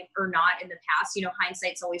right thing or not in the past,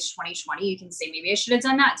 hindsight's always 20/20. You can say maybe I should have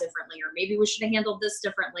done that differently, or maybe we should have handled this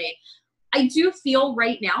differently. I do feel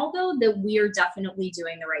right now, though, that we are definitely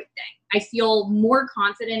doing the right thing. I feel more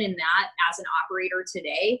confident in that as an operator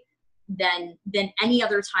today than any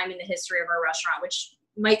other time in the history of our restaurant, which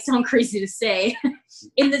might sound crazy to say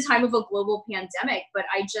in the time of a global pandemic, but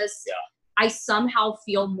I somehow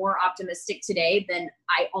feel more optimistic today than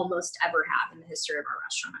I almost ever have in the history of our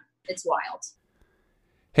restaurant. It's wild.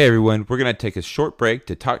 Hey everyone, we're going to take a short break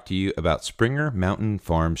to talk to you about Springer Mountain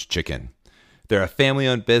Farms Chicken. They're a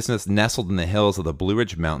family-owned business nestled in the hills of the Blue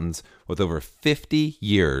Ridge Mountains with over 50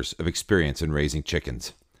 years of experience in raising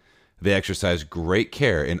chickens. They exercise great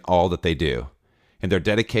care in all that they do, and their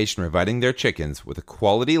dedication to providing their chickens with a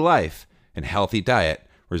quality life and healthy diet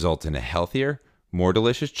results in a healthier, more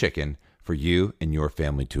delicious chicken for you and your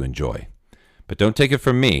family to enjoy. But don't take it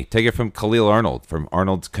from me. Take it from Khalil Arnold from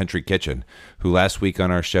Arnold's Country Kitchen, who last week on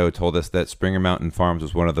our show told us that Springer Mountain Farms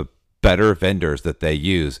was one of the better vendors that they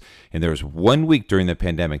use. And there was 1 week during the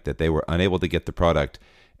pandemic that they were unable to get the product,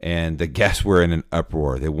 and the guests were in an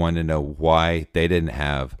uproar. They wanted to know why they didn't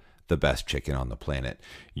have the best chicken on the planet.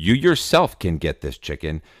 You yourself can get this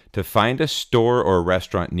chicken. To find a store or a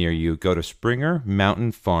restaurant near you, go to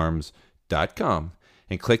SpringerMountainFarms.com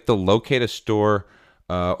and click the locate a store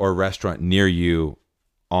or restaurant near you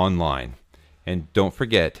online. And don't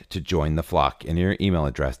forget to join the flock in your email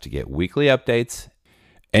address to get weekly updates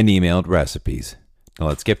and emailed recipes. Now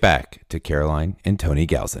let's get back to Caroline and Tony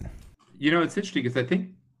Galzin. It's interesting because I think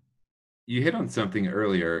you hit on something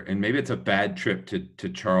earlier, and maybe it's a bad trip to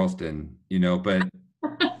Charleston, but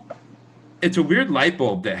it's a weird light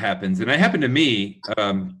bulb that happens. And it happened to me,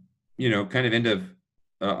 kind of end of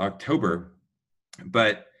October,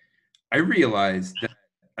 but I realized that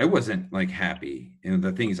I wasn't like happy in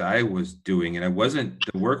the things I was doing, and I wasn't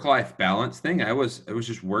the work-life balance thing. I was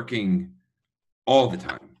just working all the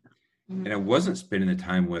time, and I wasn't spending the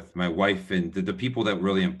time with my wife and the people that were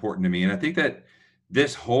really important to me. And I think that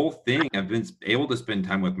this whole thing, I've been able to spend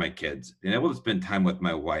time with my kids, been able to spend time with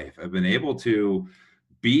my wife. I've been able to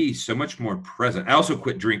be so much more present. I also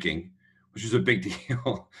quit drinking, which is a big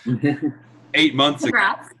deal. 8 months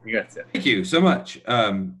ago. Thank you so much.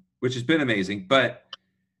 Which has been amazing, but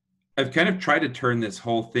I've kind of tried to turn this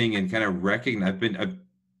whole thing and kind of recognize I've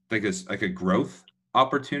like a growth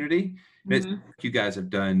opportunity. And it's you guys have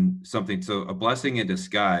done something, so a blessing in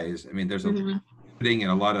disguise. I mean, there's a thing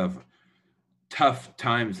and a lot of tough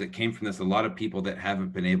times that came from this. A lot of people that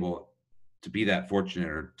haven't been able to be that fortunate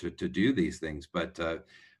or to do these things, but I'm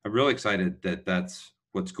really excited that that's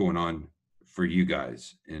what's going on for you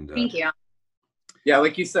guys. And thank you. Yeah,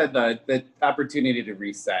 like you said, the opportunity to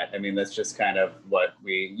reset. I mean, that's just kind of what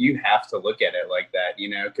you have to look at it like that,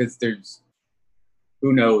 because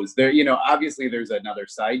who knows? Obviously there's another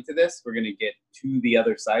side to this. We're going to get to the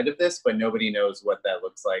other side of this, but nobody knows what that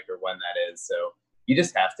looks like or when that is. So you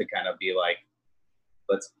just have to kind of be like,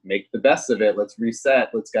 let's make the best of it. Let's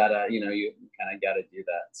reset. You kind of gotta do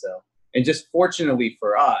that. So, and just fortunately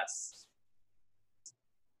for us,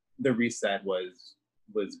 the reset was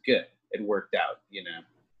good. It worked out, Yeah.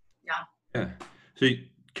 So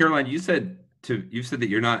Caroline, you said that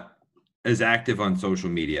you're not as active on social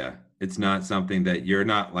media. It's not something that you're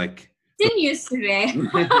not like. Didn't used to be.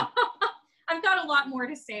 I've got a lot more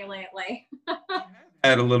to say lately.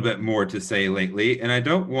 Had a little bit more to say lately, and I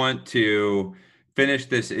don't want to finish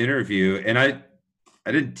this interview. And I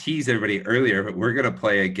didn't tease everybody earlier, but we're gonna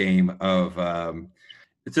play a game of.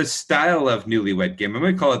 It's a style of newlywed game. I'm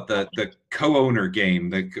going to call it the co-owner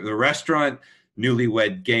game, the restaurant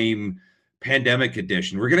newlywed game pandemic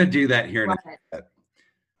edition. We're going to do that here in a minute.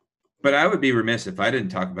 But I would be remiss if I didn't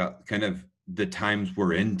talk about kind of the times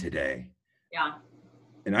we're in today. Yeah.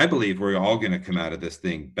 And I believe we're all going to come out of this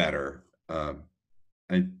thing better.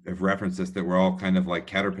 I've referenced this, that we're all kind of like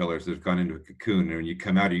caterpillars that have gone into a cocoon. And when you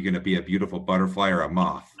come out, you're going to be a beautiful butterfly or a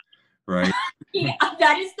moth, right? Yeah,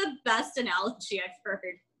 that is the best analogy I've heard.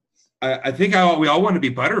 I think we all want to be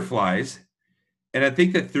butterflies. And I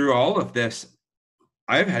think that through all of this,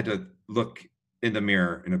 I've had to look in the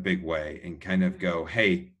mirror in a big way and kind of go,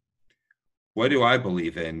 hey, what do I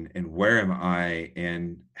believe in, and where am I,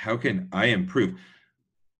 and how can I improve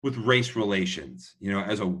with race relations?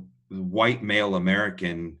 As white male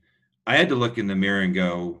American, I had to look in the mirror and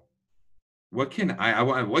go, what can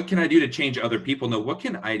what can I do to change other people? No, what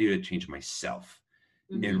can I do to change myself?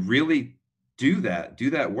 Mhm. And really do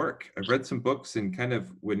that work. I've read some books and kind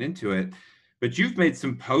of went into it, but you've made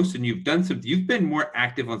some posts and you've been more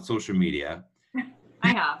active on social media. I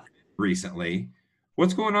have. Recently.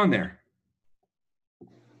 What's going on there?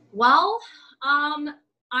 Well,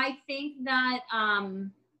 I think that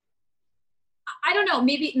I don't know,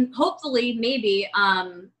 maybe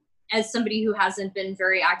as somebody who hasn't been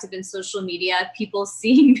very active in social media, people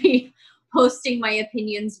seeing me posting my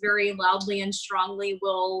opinions very loudly and strongly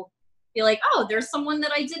will be like, oh, there's someone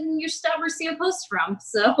that I didn't used to ever see a post from.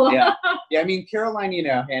 So yeah. I mean, Caroline,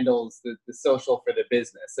 handles the social for the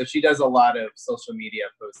business. So she does a lot of social media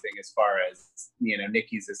posting as far as,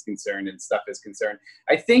 Nikki's is concerned and stuff is concerned.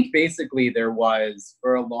 I think basically there was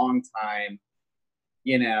for a long time,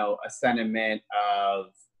 a sentiment of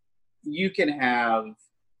you can have,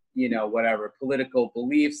 whatever political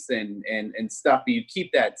beliefs and stuff, but you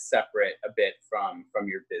keep that separate a bit from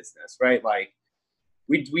your business, right? Like,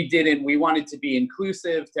 we wanted to be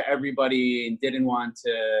inclusive to everybody and didn't want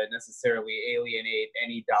to necessarily alienate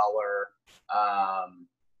any dollar.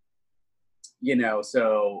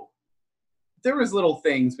 So there was little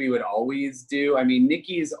things we would always do. I mean,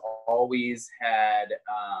 Nikki's always had,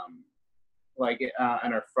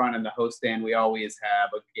 on our front on the host stand, we always have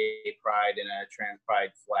a gay pride and a trans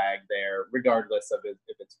pride flag there, regardless of if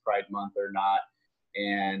it's Pride Month or not.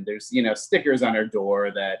 And there's, stickers on our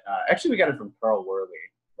door that actually we got it from Carl Worley,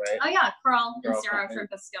 right? Oh yeah, Carl and Sarah from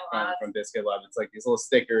Biscuit Love. From Biscuit Love. It's like these little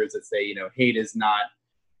stickers that say, hate is not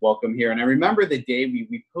welcome here. And I remember the day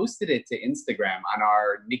we posted it to Instagram on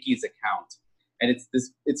our Nikki's account. And it's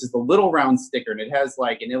just a little round sticker, and it has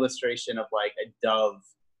like an illustration of like a dove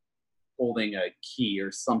holding a key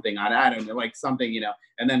or something on, I don't know, like something,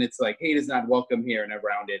 and then it's like, hate is not welcome here. And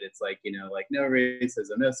around it, it's like, like no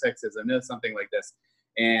racism, no sexism, no something like this.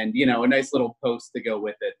 And, a nice little post to go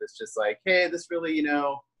with it. That's just like, hey, this really,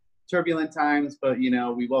 turbulent times, but,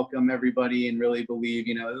 we welcome everybody and really believe,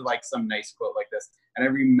 like some nice quote like this. And I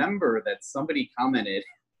remember that somebody commented,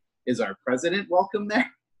 is our president welcome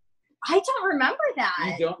there? I don't remember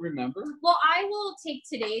that. You don't remember? Well, I will take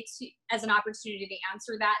today as an opportunity to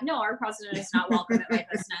answer that. No, our president is not welcome at my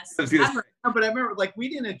business. Ever. No, but I remember, like, we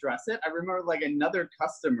didn't address it. I remember, like, another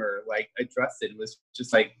customer, like, addressed it. It was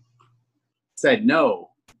just, like, said, no.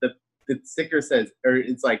 The sticker says, or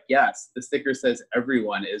it's like, yes. The sticker says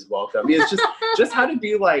everyone is welcome. It's just how to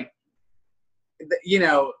be, like,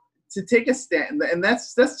 to take a stand, and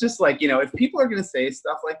that's just like, if people are going to say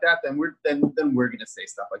stuff like that, then we're going to say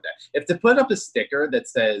stuff like that. If to put up a sticker that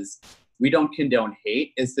says we don't condone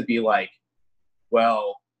hate is to be like,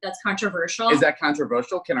 well, that's controversial. Is that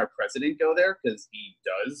controversial? Can our president go there because he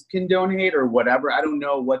does condone hate or whatever? I don't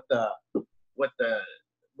know what that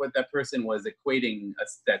person was equating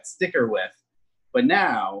that sticker with, but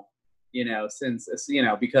now, since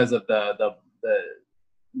because of the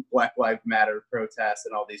Black Lives Matter protests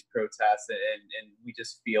and all these protests, and we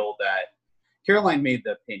just feel that Caroline made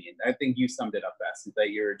the opinion. I think you summed it up best,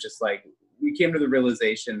 that you're just like, we came to the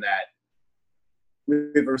realization that we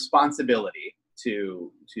have a responsibility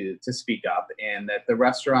to speak up, and that the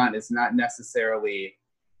restaurant is not necessarily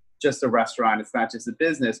just a restaurant. It's not just a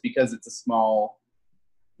business because it's a small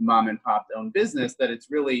mom and pop owned business, that it's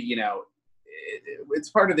really, it's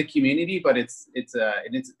part of the community, but it's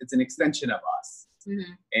an extension of us.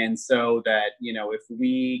 Mm-hmm. And so that, if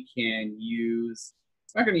we can use,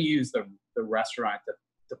 I'm not going to use the restaurant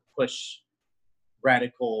to push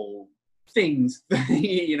radical things,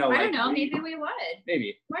 I don't know, maybe we would.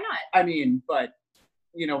 Maybe. Why not? I mean, but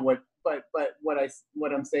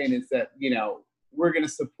what I'm saying is that, we're going to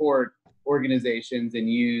support organizations and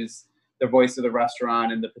use the voice of the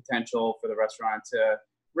restaurant and the potential for the restaurant to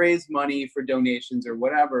raise money for donations or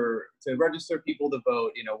whatever, to register people to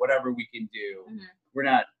vote, whatever we can do. Mm-hmm. We're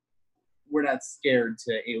not scared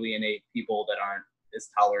to alienate people that aren't as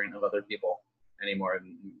tolerant of other people anymore.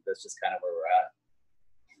 And that's just kind of where we're at.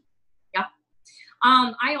 Yeah.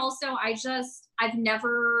 I've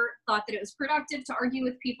never thought that it was productive to argue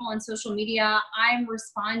with people on social media. I'm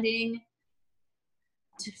responding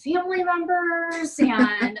to family members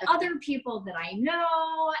and other people that I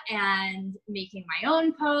know and making my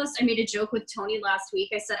own posts. I made a joke with Tony last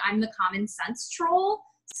week. I said, I'm the common sense troll.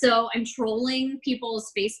 So I'm trolling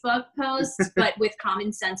people's Facebook posts, but with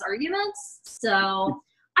common sense arguments. So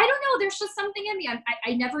I don't know. There's just something in me.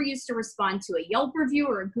 I never used to respond to a Yelp review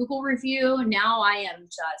or a Google review. Now I am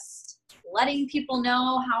just letting people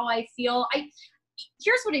know how I feel.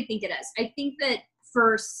 Here's what I think it is. I think that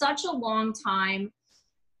for such a long time,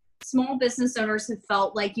 small business owners have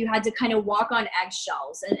felt like you had to kind of walk on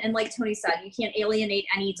eggshells. And like Tony said, you can't alienate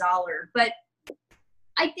any dollar. But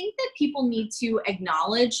I think that people need to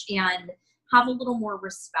acknowledge and have a little more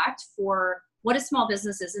respect for what a small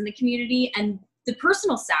business is in the community and the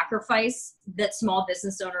personal sacrifice that small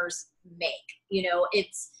business owners make. You know,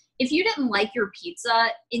 it's, if you didn't like your pizza,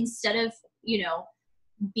 instead of, you know,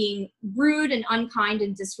 being rude and unkind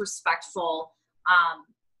and disrespectful,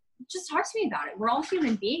 just talk to me about it. We're all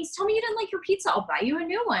human beings. Tell me you didn't like your pizza. I'll buy you a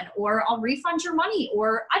new one, or I'll refund your money,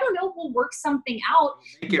 or I don't know, we'll work something out.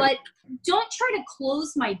 But don't try to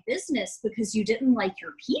close my business because you didn't like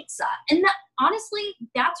your pizza. And that, honestly,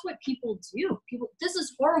 that's what people do. People, this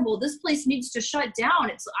is horrible. This place needs to shut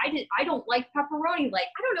down. It's, I don't like pepperoni. Like,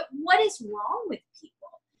 I don't know what is wrong with people.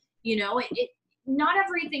 You know, it not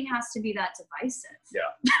everything has to be that divisive.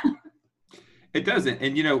 Yeah. It doesn't.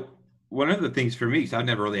 And, you know, one of the things for me, because I've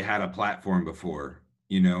never really had a platform before,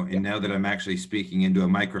 you know, and now that I'm actually speaking into a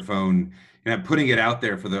microphone and I'm putting it out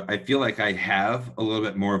there I feel like I have a little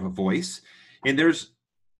bit more of a voice. And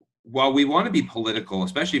while we want to be political,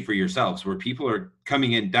 especially for yourselves, where people are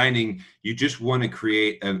coming in, dining, you just want to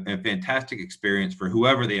create a fantastic experience for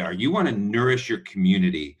whoever they are. You want to nourish your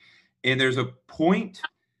community. And there's a point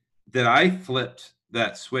that I flipped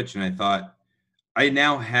that switch and I thought, I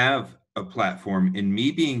now have a platform, and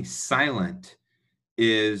me being silent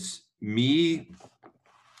is me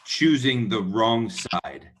choosing the wrong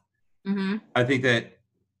side. Mm-hmm. I think that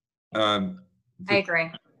I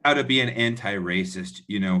agree. How to be an anti-racist,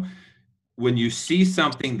 you know, when you see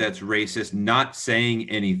something that's racist, not saying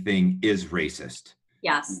anything is racist.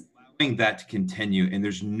 Yes. Allowing that to continue, and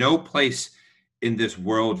there's no place in this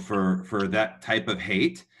world for that type of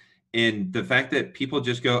hate. And the fact that people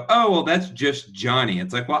just go, oh, well, that's just Johnny.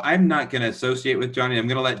 It's like, well, I'm not going to associate with Johnny. I'm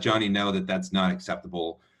going to let Johnny know that that's not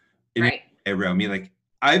acceptable Right. around me. Like,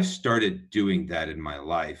 I've started doing that in my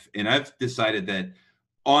life. And I've decided that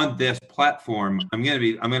on this platform, I'm going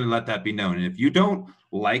to let that be known. And if you don't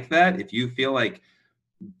like that, if you feel like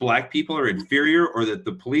Black people are inferior or that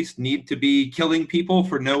the police need to be killing people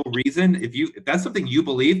for no reason, if that's something you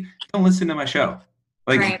believe, don't listen to my show.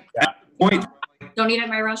 Like, right. At the point, don't eat at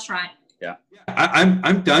my restaurant. Yeah.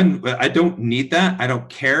 I'm done. I don't need that. I don't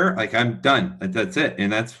care. Like, I'm done. That's it.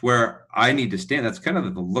 And that's where I need to stand. That's kind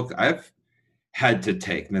of the look I've had to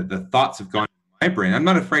take. The thoughts have gone in my brain. I'm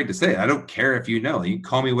not afraid to say it. I don't care if you know. You can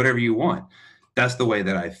call me whatever you want. That's the way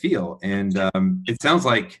that I feel. And it sounds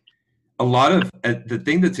like a lot of the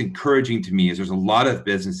thing that's encouraging to me is there's a lot of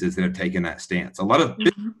businesses that have taken that stance. A lot of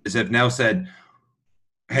businesses have now said,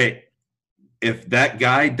 hey, if that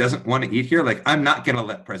guy doesn't want to eat here, like, I'm not going to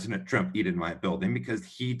let President Trump eat in my building because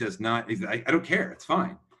he does not. I don't care. It's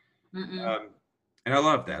fine. And I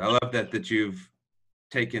love that. I love that you've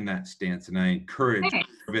taken that stance, and I encourage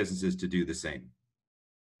businesses to do the same.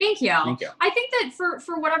 Thank you. Thank you. I think that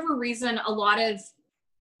for whatever reason, a lot of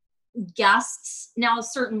guests, now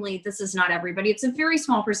certainly this is not everybody, it's a very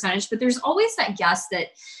small percentage, but there's always that guest that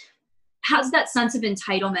has that sense of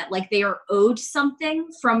entitlement, like they are owed something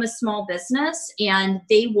from a small business and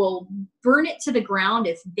they will burn it to the ground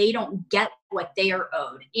if they don't get what they are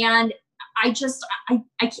owed. And I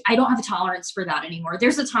don't have a tolerance for that anymore.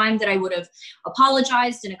 There's a time that I would have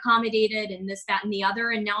apologized and accommodated and this, that, and the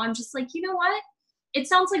other. And now I'm just like, you know what? It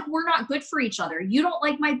sounds like we're not good for each other. You don't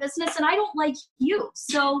like my business and I don't like you.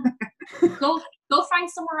 So go find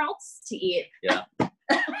somewhere else to eat. Yeah.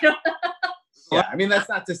 Yeah, I mean, that's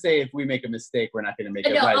not to say if we make a mistake, we're not going to make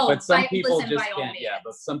it right. But some people just can't. Yeah,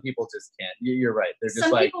 but some people just can't. You're right. They're just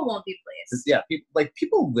some like, people won't be pleased. Yeah,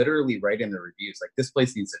 people literally write in the reviews like, this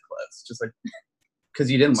place needs to close. Just like, because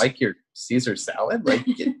you didn't like your Caesar salad, like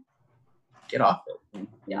get off it.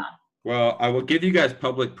 Yeah. Well, I will give you guys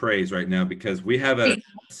public praise right now because we have a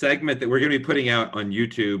segment that we're going to be putting out on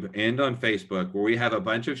YouTube and on Facebook where we have a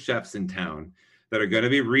bunch of chefs in town that are going to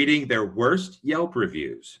be reading their worst Yelp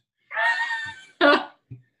reviews.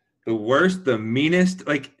 The worst, the meanest,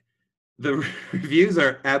 like the reviews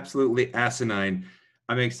are absolutely asinine.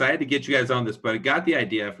 I'm excited to get you guys on this, but I got the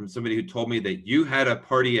idea from somebody who told me that you had a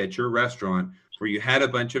party at your restaurant where you had a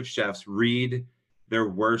bunch of chefs read their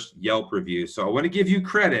worst Yelp reviews. So I want to give you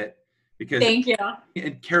credit because thank you.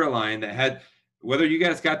 And Caroline, that had, whether you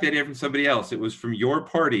guys got the idea from somebody else, it was from your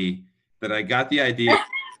party that I got the idea.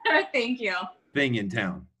 Thank you. Thing in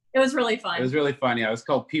town. It was really fun. It was really funny. It was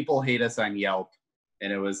called People Hate Us on Yelp.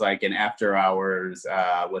 And it was like an after hours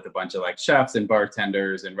with a bunch of like chefs and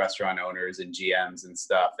bartenders and restaurant owners and GMs and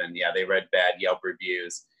stuff. And yeah, they read bad Yelp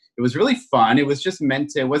reviews. It was really fun. It was just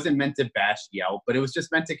it wasn't meant to bash Yelp, but it was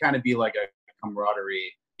just meant to kind of be like a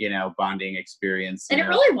camaraderie, bonding experience. And it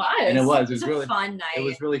really was. And it was really a fun night. It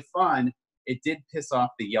was really fun. It did piss off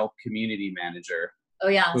the Yelp community manager. Oh,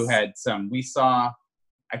 yes. Who had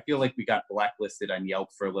I feel like we got blacklisted on Yelp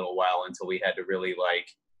for a little while until we had to really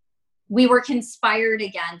we were conspired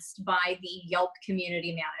against by the Yelp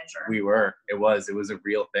community manager. We were. It was a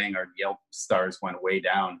real thing. Our Yelp stars went way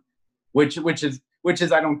down, which is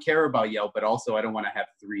I don't care about Yelp, but also I don't want to have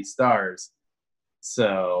 3 stars.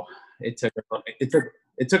 So it took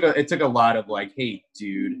a lot of hey,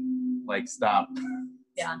 dude, stop.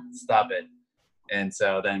 Yeah. Stop it. And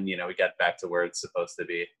so then, we got back to where it's supposed to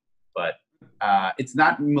be. But it's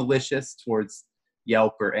not malicious towards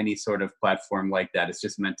Yelp or any sort of platform like that. It's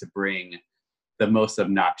just meant to bring the most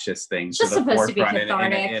obnoxious things to the forefront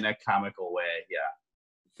in a comical way. Yeah.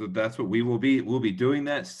 So that's what we'll be doing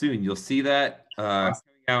that soon. You'll see that coming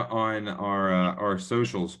out on our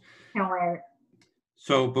socials. Can't wait.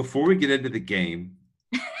 So before we get into the game,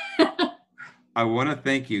 I want to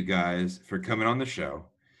thank you guys for coming on the show.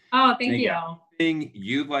 Oh, thank you. Anything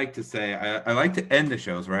you'd like to say? I like to end the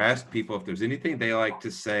shows where I ask people if there's anything they like to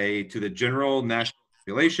say to the general national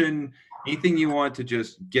population, anything you want to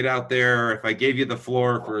just get out there. If I gave you the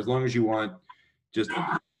floor for as long as you want, just.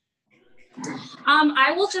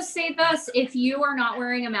 I will just say this: if you are not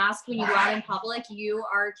wearing a mask when you go out in public, you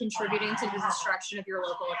are contributing to the destruction of your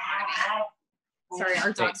local economy. Sorry,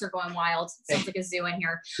 our dogs are going wild. It sounds like a zoo in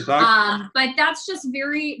here. But that's just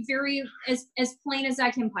very, very as plain as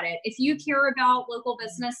I can put it. If you care about local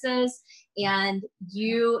businesses and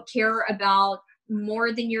you care about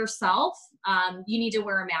more than yourself, you need to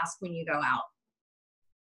wear a mask when you go out.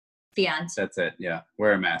 The end. That's it. Yeah.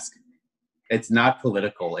 Wear a mask. It's not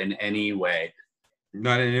political in any way.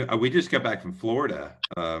 We just got back from Florida.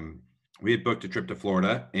 We had booked a trip to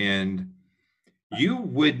Florida, and you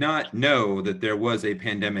would not know that there was a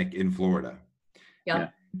pandemic in Florida. Yeah.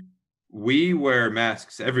 We wear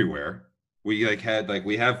masks everywhere. We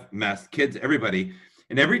we have masked kids, everybody.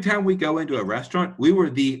 And every time we go into a restaurant, we were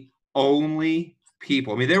the only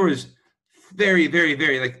people. I mean, there was very, very,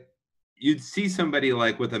 very you'd see somebody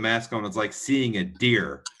with a mask on. It's like seeing a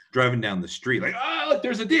deer driving down the street. Oh, look,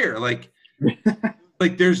 there's a deer.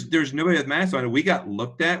 There's nobody with masks on. We got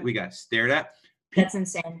looked at. We got stared at. That's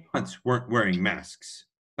insane. Weren't wearing masks.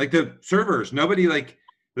 The servers, nobody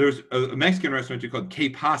there was a Mexican restaurant called Que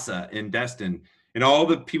Pasa in Destin, and all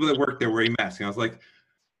the people that worked there wearing masks. And I was like,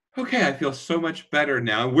 okay, I feel so much better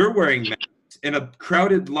now. We're wearing masks in a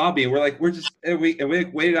crowded lobby, and we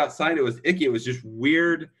waited outside. It was icky. It was just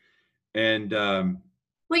weird. And and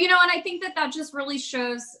I think that just really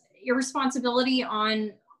shows your responsibility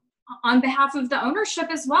on behalf of the ownership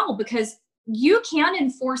as well, because you can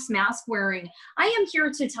enforce mask wearing. I am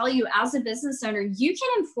here to tell you, as a business owner, you can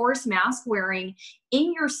enforce mask wearing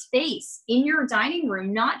in your space, in your dining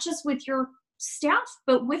room, not just with your staff,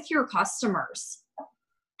 but with your customers.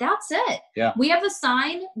 That's it. Yeah. We have a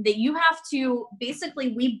sign that you have to,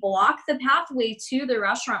 we block the pathway to the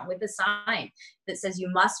restaurant with a sign that says you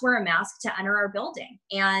must wear a mask to enter our building.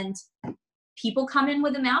 And people come in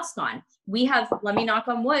with a mask on. We have, let me knock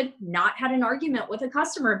on wood, not had an argument with a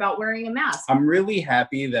customer about wearing a mask. I'm really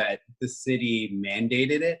happy that the city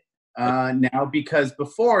mandated it now, because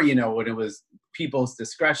before, when it was people's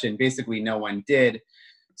discretion, basically no one did.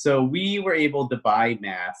 So we were able to buy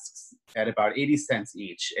masks at about 80 cents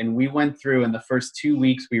each. And we went through, in the first 2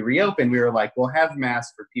 weeks we reopened, we were like, we'll have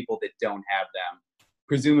masks for people that don't have them.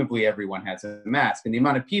 Presumably everyone has a mask. And the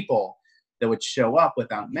amount of people that would show up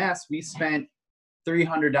without masks, we spent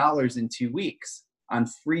 $300 in 2 weeks on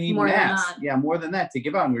free masks. Yeah, more than that to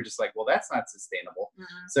give out. And we're just like, well, that's not sustainable.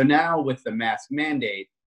 Mm-hmm. So now with the mask mandate,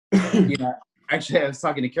 actually I was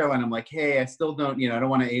talking to Caroline. I'm like, hey, I still don't, I don't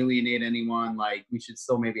want to alienate anyone. We should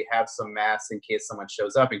still maybe have some masks in case someone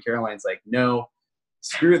shows up. And Caroline's like, no,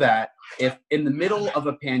 screw that. If in the middle of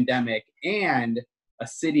a pandemic and a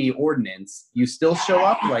city ordinance, you still show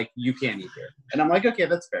up, you can't eat here. And I'm like, okay,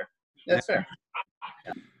 that's fair. That's fair.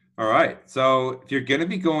 Yeah. All right. So if you're going to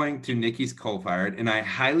be going to Nikki's Coal Fired, and I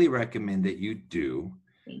highly recommend that you do,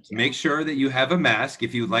 make sure that you have a mask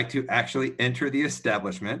if you'd like to actually enter the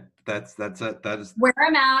establishment. That is. Wear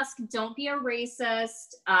a mask. Don't be a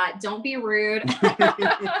racist. Don't be rude.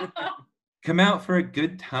 Come out for a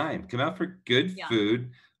good time. Come out for good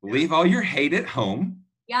food. Leave all your hate at home.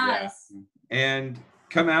 Yes. And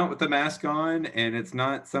come out with the mask on, and it's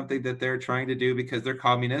not something that they're trying to do because they're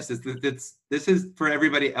communists. This is for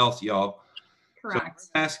everybody else, y'all. Correct.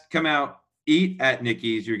 So come out, eat at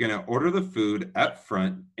Nikki's. You're going to order the food up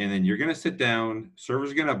front, and then you're going to sit down.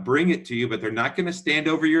 Server's going to bring it to you, but they're not going to stand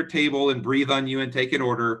over your table and breathe on you and take an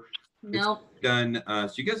order. Nope. done.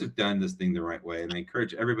 So you guys have done this thing the right way, and I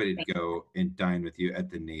encourage everybody to go and dine with you at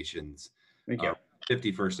the Nations. Thank you.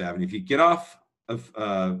 51st Avenue. If you get off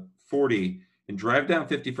of 40 and drive down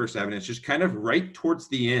 51st Avenue, it's just kind of right towards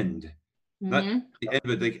the end. Not the end,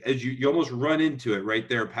 but like as you almost run into it right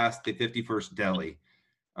there past the 51st Deli.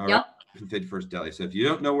 Yep. 51st Deli. So if you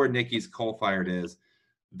don't know where Nikki's Coal Fired is,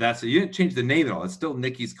 you didn't change the name at all. It's still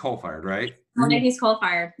Nikki's Coal Fired, right? Well, Nikki's Coal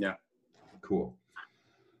Fired. Yeah. Cool.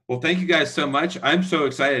 Well, thank you guys so much. I'm so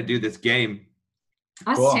excited to do this game.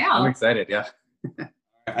 Us Cool. too. I'm excited. Yeah.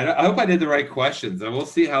 I hope I did the right questions, and we'll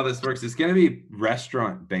see how this works. It's going to be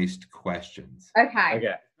restaurant-based questions. Okay. Okay.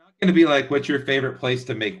 It's not going to be like, what's your favorite place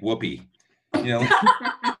to make whoopee? You know,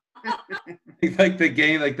 like the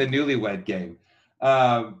game, like the Newlywed Game.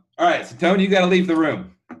 All right, so Tony, you got to leave the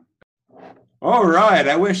room. All right,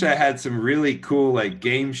 I wish I had some really cool like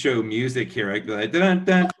game show music here. I'd be like, dun,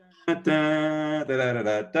 dun, dun, dun, da, da,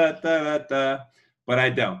 da, da, da, da, but I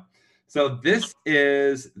don't. So this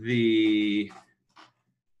is the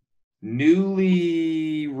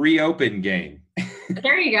newly reopened game.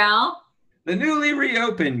 There you go. The newly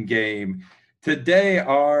reopened game. Today,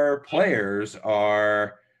 our players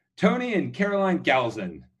are Tony and Caroline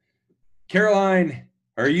Galzin. Caroline,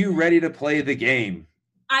 are you ready to play the game?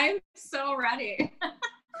 I'm so ready. All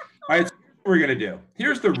right, so here's what we're going to do.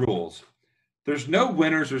 Here's the rules. There's no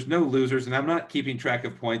winners, there's no losers, and I'm not keeping track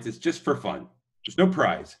of points. It's just for fun. There's no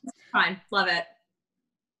prize. Fine. Love it.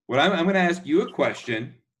 What I'm going to ask you a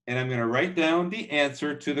question, and I'm going to write down the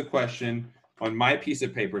answer to the question on my piece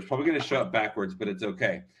of paper. It's probably going to show up backwards, but it's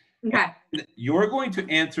okay. Okay. You're going to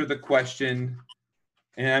answer the question,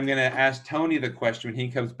 and I'm going to ask Tony the question when he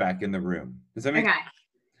comes back in the room. Does that make sense?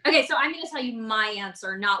 Okay, so I'm going to tell you my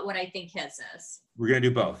answer, not what I think his is. We're going to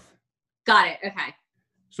do both. Got it. Okay.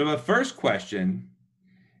 So the first question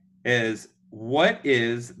is, what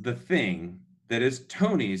is the thing that is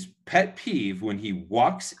Tony's pet peeve when he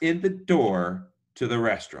walks in the door to the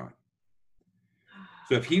restaurant?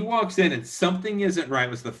 So if he walks in and something isn't right,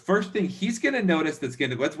 what's the first thing he's going to notice that's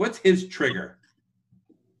going to, what's his trigger?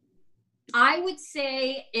 I would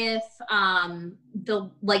say if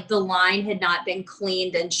the line had not been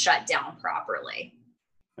cleaned and shut down properly.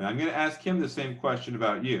 And I'm going to ask him the same question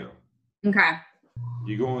about you. Okay.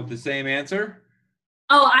 You going with the same answer?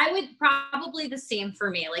 Oh, I would probably the same for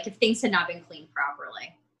me. Like if things had not been cleaned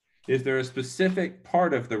properly. Is there a specific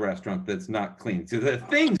part of the restaurant that's not clean? So the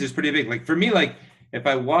things is pretty big. Like for me, like if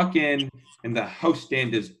I walk in and the host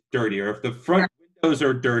stand is dirty, or if the front windows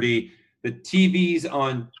are dirty, the TV's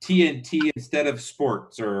on TNT instead of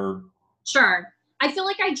sports, or. Sure. I feel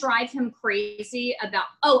like I drive him crazy about,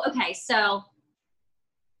 okay. So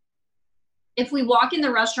if we walk in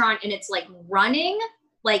the restaurant and it's like running,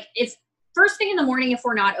 like if first thing in the morning, if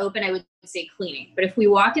we're not open, I would say cleaning. But if we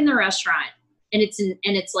walk in the restaurant and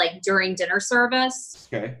it's like during dinner service,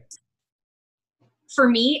 okay. For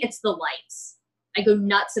me, it's the lights. I go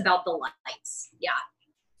nuts about the lights. Yeah.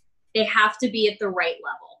 They have to be at the right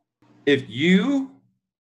level.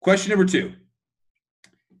 Question number 2,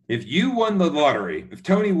 if you won the lottery, if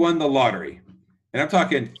Tony won the lottery, and I'm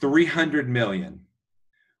talking 300 million,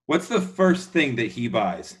 what's the first thing that he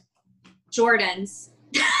buys? Jordans.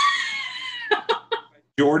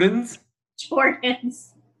 Jordans?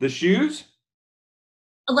 Jordans. The shoes?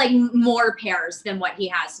 Like more pairs than what he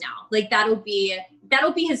has now. Like that'll be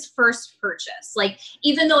his first purchase. Like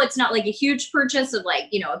even though it's not like a huge purchase of like,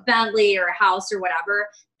 a Bentley or a house or whatever,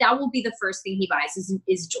 that will be the first thing he buys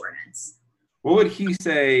is Jordans. What would he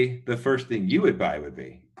say the first thing you would buy would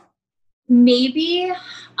be? Maybe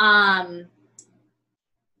a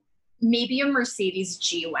Mercedes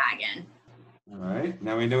G-Wagon. All right.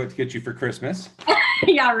 Now we know what to get you for Christmas.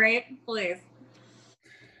 Yeah, right? Please.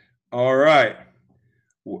 All right.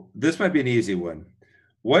 This might be an easy one.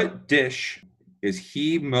 What dish is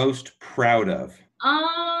he most proud of?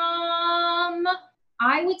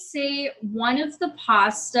 I would say one of the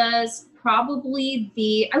pastas, probably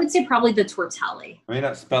the tortelli. I may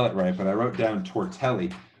not spell it right, but I wrote down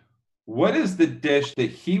tortelli. What is the dish that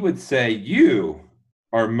he would say you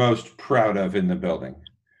are most proud of in the building?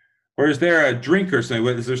 Or is there a drink or something?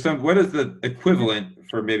 What is the equivalent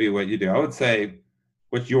for maybe what you do? I would say,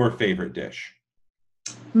 what's your favorite dish?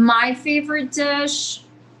 My favorite dish,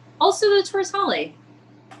 also the tortelli.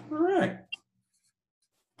 All right.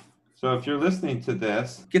 So if you're listening to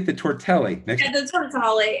this, get the tortelli. Get the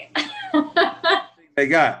tortelli. I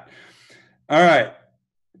got. All right.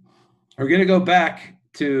 We're going to go back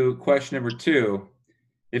to question number 2.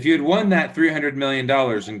 If you had won that $300 million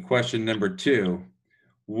in question number 2,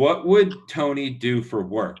 what would Tony do for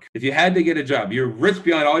work? If you had to get a job, you're rich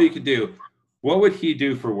beyond all you could do, what would he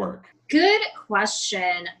do for work? Good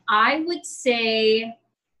question. I would say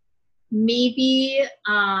maybe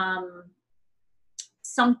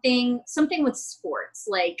something with sports,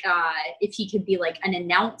 like if he could be like an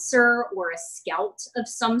announcer or a scout of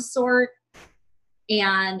some sort.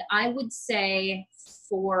 And I would say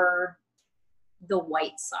for the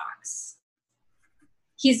White Sox.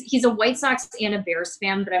 He's a White Sox and a Bears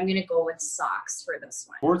fan, but I'm going to go with Sox for this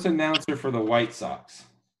one. Sports announcer for the White Sox.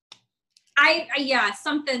 Yeah,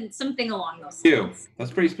 something along those lines.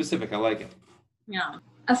 That's pretty specific. I like it. Yeah.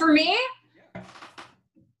 For me, I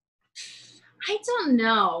don't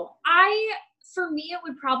know. For me, it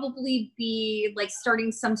would probably be like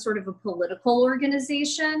starting some sort of a political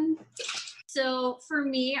organization. So for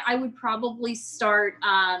me, I would probably start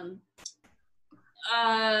some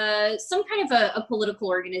kind of a political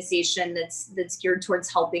organization that's geared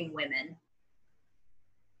towards helping women.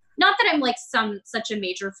 Not that I'm like such a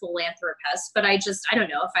major philanthropist, but I don't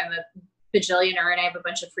know, if I'm a bajillionaire and I have a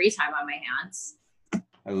bunch of free time on my hands.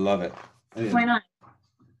 I love it. Why not?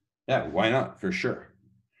 Yeah, why not? For sure.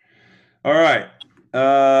 All right.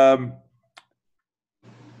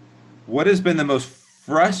 What has been the most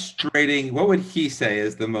frustrating, what would he say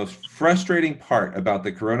is the most frustrating part about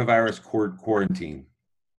the coronavirus quarantine?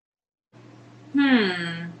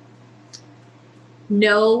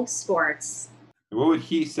 No sports. What would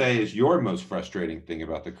he say is your most frustrating thing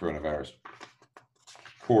about the coronavirus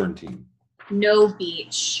quarantine? No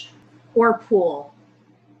beach or pool.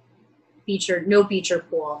 No beach or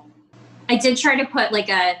pool. I did try to put like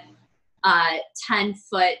a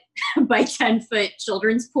 10-foot by 10-foot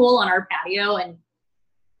children's pool on our patio, and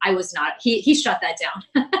I was not. He shut that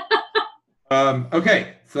down.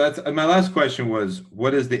 Okay, so that's my last question was,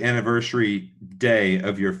 what is the anniversary day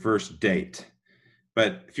of your first date?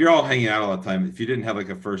 But if you're all hanging out all the time, if you didn't have like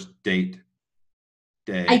a first date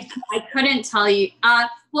day. I couldn't tell you.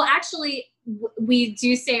 Well, actually, we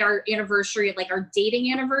do say our anniversary, like our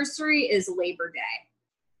dating anniversary is Labor Day.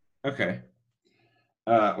 Okay.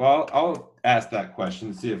 Well, I'll ask that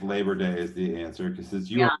question, see if Labor Day is the answer, because it's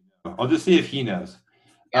you. Yeah. I'll just see if he knows.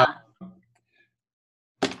 Yeah.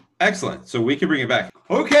 Excellent. So we can bring it back.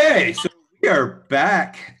 Okay, so we are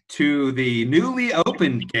back to the newly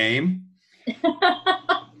opened game.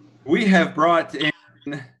 We have brought in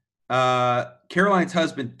Caroline's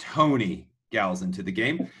husband, Tony Gals, into the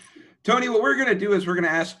game. Tony, what we're going to do is we're going to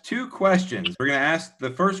ask two questions. We're going to ask the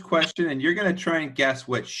first question, and you're going to try and guess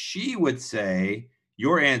what she would say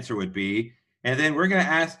your answer would be. And then we're going to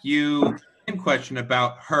ask you the same question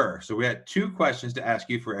about her. So we had two questions to ask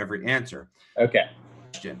you for every answer. Okay.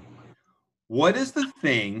 Question. What is the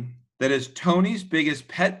thing that is Tony's biggest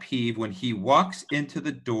pet peeve when he walks into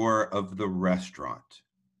the door of the restaurant?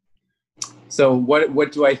 So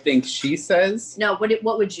what do I think she says? No,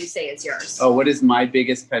 what would you say is yours? Oh, what is my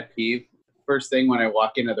biggest pet peeve? First thing when I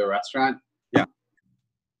walk into the restaurant? Yeah.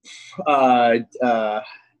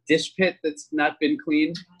 Dish pit that's not been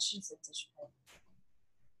cleaned. Dish pit.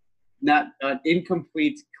 Not an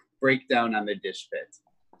incomplete breakdown on the dish pit.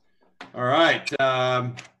 All right.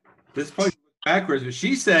 This point backwards, but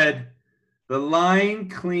she said the line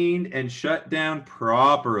cleaned and shut down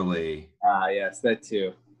properly. Yes, that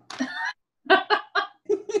too.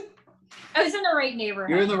 I was in the right neighborhood.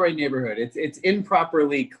 You're in the right neighborhood. It's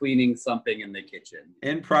improperly cleaning something in the kitchen.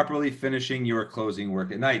 Improperly finishing your closing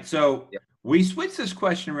work at night. So we switched this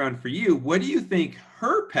question around for you. What do you think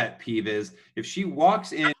her pet peeve is if she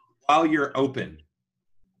walks in while you're open?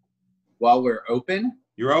 While we're open?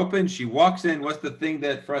 You're open, she walks in. What's the thing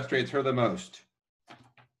that frustrates her the most?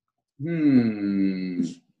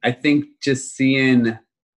 I think just seeing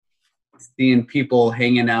people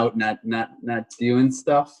hanging out, not doing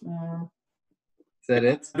stuff. Is that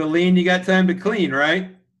it? Deline, you got time to clean,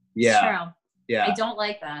 right? Yeah. True. Yeah. I don't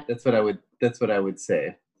like that. That's what I would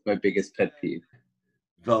say. My biggest pet peeve.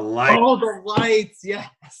 The lights. Oh, the lights.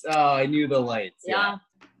 Yes. Oh, I knew the lights. Yeah.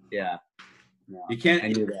 Yeah. No, You can't. I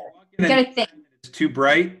knew that. You gotta think. It's too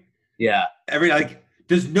bright. Yeah.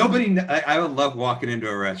 Does nobody? I would love walking into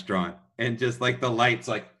a restaurant and just like the lights.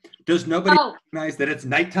 Like, does nobody recognize that it's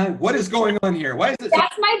nighttime? What is going on here? Why is it?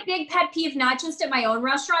 That's my big pet peeve, not just at my own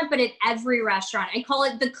restaurant, but at every restaurant. I call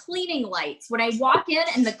it the cleaning lights. When I walk in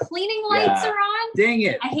and the cleaning lights are on, dang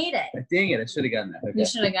it! I hate it. Dang it! I should have gotten that. Okay. You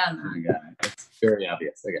should have gotten that. That's very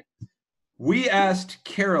obvious. Okay. We asked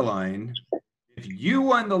Caroline if you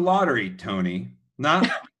won the lottery, Tony. Not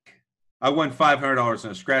I won $500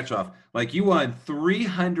 in a scratch off. Like you won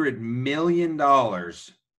 $300 million.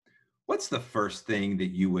 What's the first thing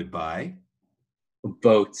that you would buy?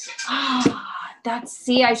 Boats. I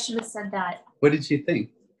should have said that. What did she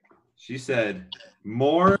think? She said,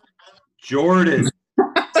 more Jordan.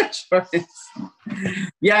 Jordans.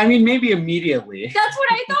 Yeah, I mean, maybe immediately. That's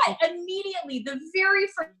what I thought. Immediately, the very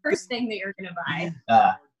first thing that you're gonna buy.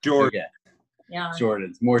 Jordan. Okay. Yeah.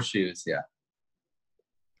 Jordans, more shoes. Yeah.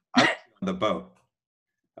 The boat.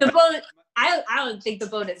 The boat. I don't think the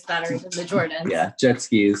boat is better than the Jordans. Yeah. Jet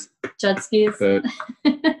skis. Jet skis. Boat.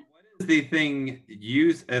 What is the thing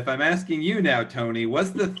if I'm asking you now, Tony,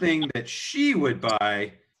 what's the thing that she would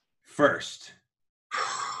buy first?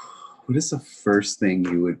 What is the first thing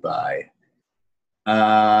you would buy?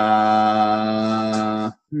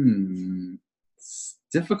 It's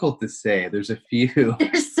difficult to say. There's a few.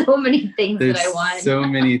 There's so many things There's that I want. so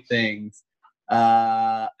many things.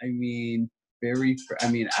 I mean,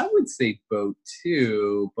 I would say boat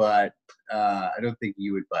too, but I don't think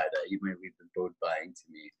you would buy that. You might leave the boat buying to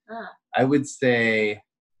me. I would say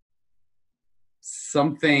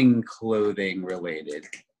something clothing related,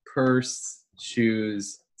 purse,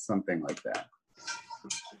 shoes, something like that.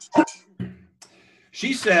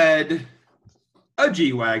 She said a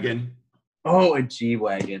G-Wagon. Oh, a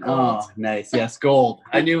G-Wagon. Oh, nice. Yes, gold.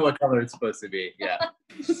 I knew what color it's supposed to be. Yeah.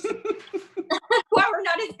 Wow, we're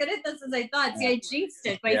not as good at this as I thought. See, I jinxed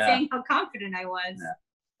it by saying how confident I was. Yeah.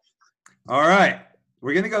 All right.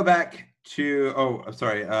 We're going to go back to, I'm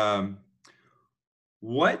sorry.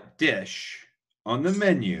 What dish on the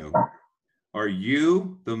menu are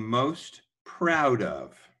you the most proud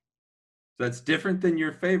of? So that's different than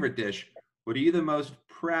your favorite dish. What are you the most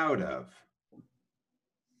proud of?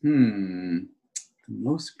 The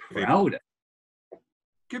most proud of.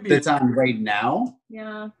 Could be That's on right now?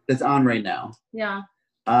 Yeah. That's on right now. Yeah.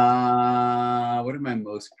 What am I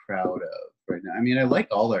most proud of right now? I mean, I like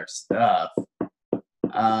all our stuff.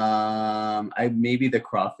 Maybe the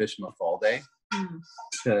crawfish mafalde,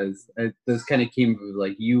 because those kind of came with,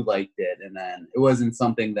 like, you liked it, and then it wasn't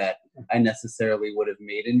something that I necessarily would have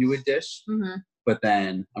made into a dish, but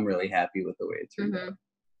then I'm really happy with the way it turned out.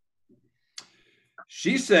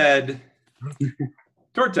 She said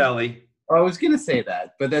tortelli. Oh, I was gonna say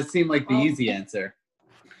that, but that seemed like the easy answer.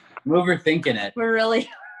 I'm overthinking it. We're really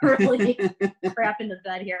crapping the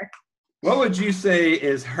bed here. What would you say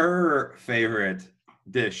is her favorite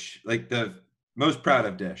dish, like the most proud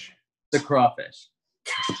of dish? The crawfish.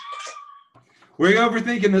 We're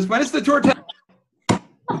overthinking this, but it's the tortelli.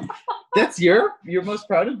 That's you're most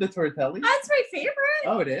proud of the tortelli? That's my favorite.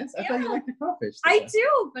 Oh, it is? I thought you liked the crawfish. I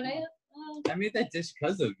do, but I made that dish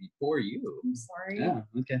for you. I'm sorry. Yeah,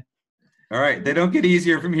 okay. All right, they don't get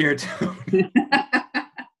easier from here, Tony.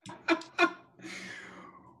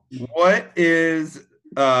 What is,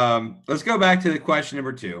 let's go back to the question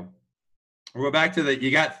number 2. We'll go back to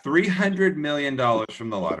you got $300 million from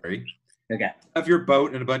the lottery. Okay. Of your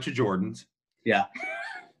boat and a bunch of Jordans. Yeah.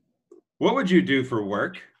 What would you do for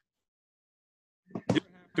work? You don't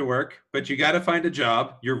have to work, but you got to find a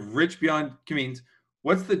job. You're rich beyond means.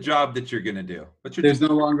 What's the job that you're gonna do? There's no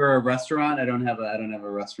longer a restaurant. I don't have a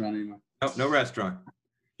restaurant anymore. No restaurant.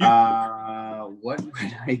 What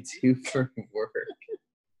would I do for work?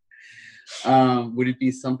 Would it be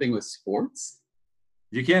something with sports?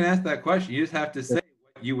 You can't ask that question. You just have to say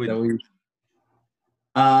what you would.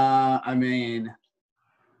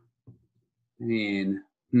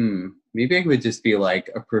 Maybe I would just be like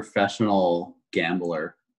a professional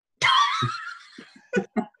gambler.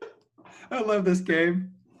 I love this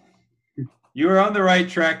game. You were on the right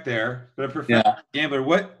track there, but a professional gambler.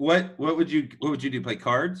 What would you do? Play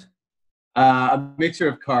cards? A mixture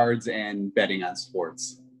of cards and betting on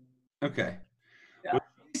sports. Okay. Yeah. Well,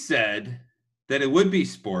 he said that it would be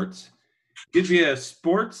sports. You'd be a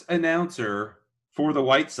sports announcer for the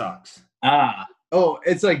White Sox. Oh,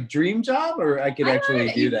 it's like dream job, or I could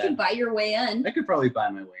actually do that. You could buy your way in. I could probably buy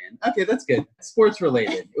my way in. Okay, that's good. Sports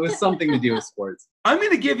related. It was something to do with sports. I'm going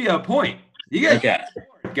to give you a point. You guys, okay,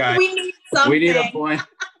 guys. We need something. We need a point.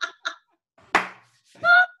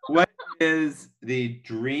 What is the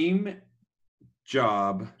dream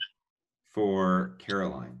job for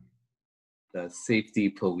Caroline? The safety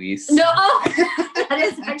police. No, that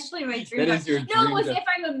is actually my dream. That is your dream. No, if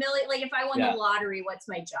I'm a million, like if I won the lottery, what's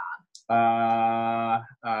my job?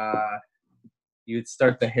 You would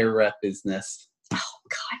start the hair rep business. Oh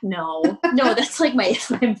God, no, that's like my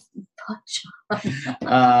job.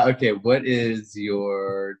 Okay, what is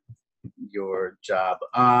your job?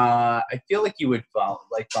 I feel like you would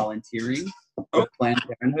like volunteering with Planned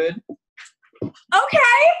Parenthood.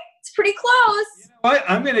 Okay, it's pretty close. You know what?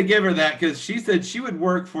 I'm going to give her that because she said she would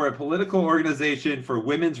work for a political organization for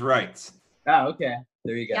women's rights. Oh, okay.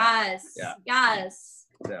 There you go. Yes. Yeah. Yes.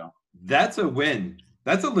 So that's a win.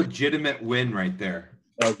 That's a legitimate win right there.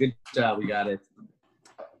 Oh, good job. We got it.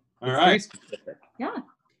 All right. Yeah.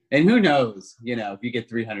 And who knows, if you get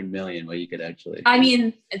 300 million, what you could actually. I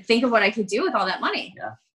mean, think of what I could do with all that money.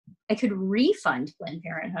 Yeah. I could refund Planned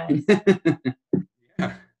Parenthood.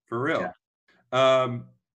 Yeah, for real. Yeah.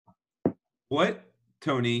 What,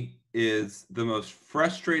 Tony, is the most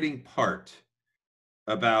frustrating part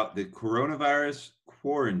about the coronavirus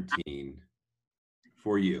quarantine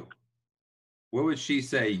for you? What would she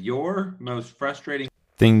say your most frustrating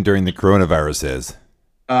thing during the coronavirus is?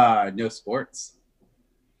 No sports.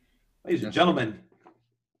 Ladies and gentlemen,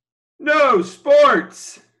 no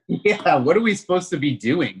sports. Yeah, what are we supposed to be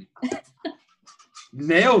doing?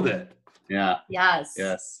 Nailed it. Yeah.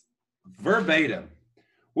 Yes. Verbatim.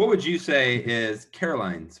 What would you say is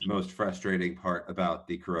Caroline's most frustrating part about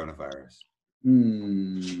the coronavirus?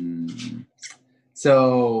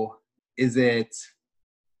 So is it,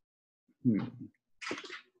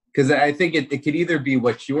 because I think it could either be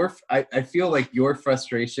what I feel like your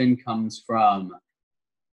frustration comes from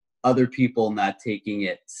other people not taking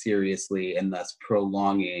it seriously and thus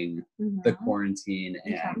prolonging the quarantine.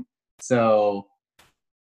 And so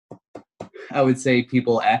I would say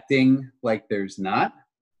people acting like there's not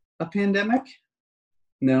a pandemic.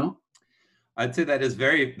 No, I'd say that is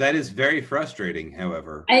very frustrating.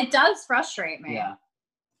 However, it does frustrate me. Yeah,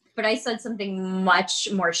 but I said something much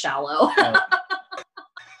more shallow.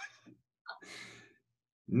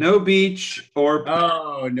 No beach or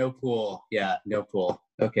no pool. Yeah, no pool.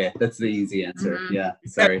 Okay, that's the easy answer. Yeah,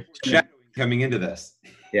 sorry. Shadowing coming into this.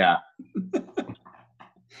 Yeah.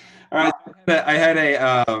 All right, I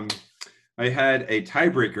had a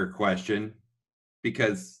tiebreaker question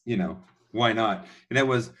because why not? And it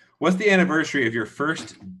was, what's the anniversary of your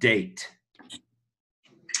first date?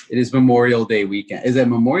 It is Memorial Day weekend. Is it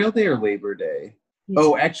Memorial Day or Labor Day?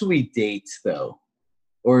 Oh, actually dates though.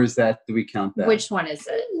 Or is that, do we count that? Which one is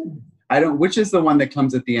it? Which is the one that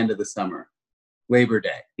comes at the end of the summer? Labor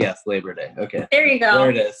Day. Yes, Labor Day. Okay. There you go. There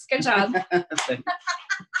it is. Good job.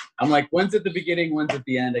 I'm like, one's at the beginning, one's at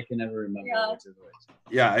the end. I can never remember which is which.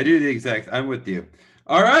 Yeah, I do the exact. I'm with you.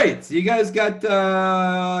 All right. So you guys got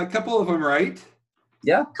a couple of them right.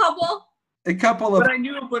 Yeah. A couple of. But I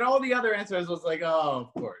knew, but all the other answers was like, oh,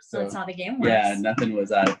 of course. So that's how the game works. Yeah, nothing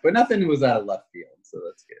was out of left field. So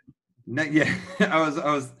that's good. No, yeah,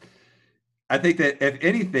 I think that if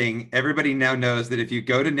anything, everybody now knows that if you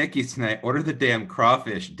go to Nikki's tonight, order the damn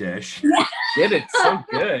crawfish dish. Get it? So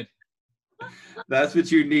good. That's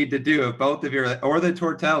what you need to do. If both of you are, or the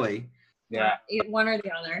tortelli. Yeah. Eat one or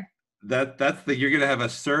the other. You're gonna have a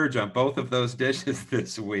surge on both of those dishes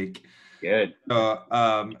this week. Good. So,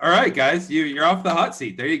 all right, guys, you're off the hot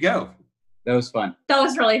seat. There you go. That was fun. That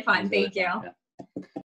was really fun. Thank you. Yeah.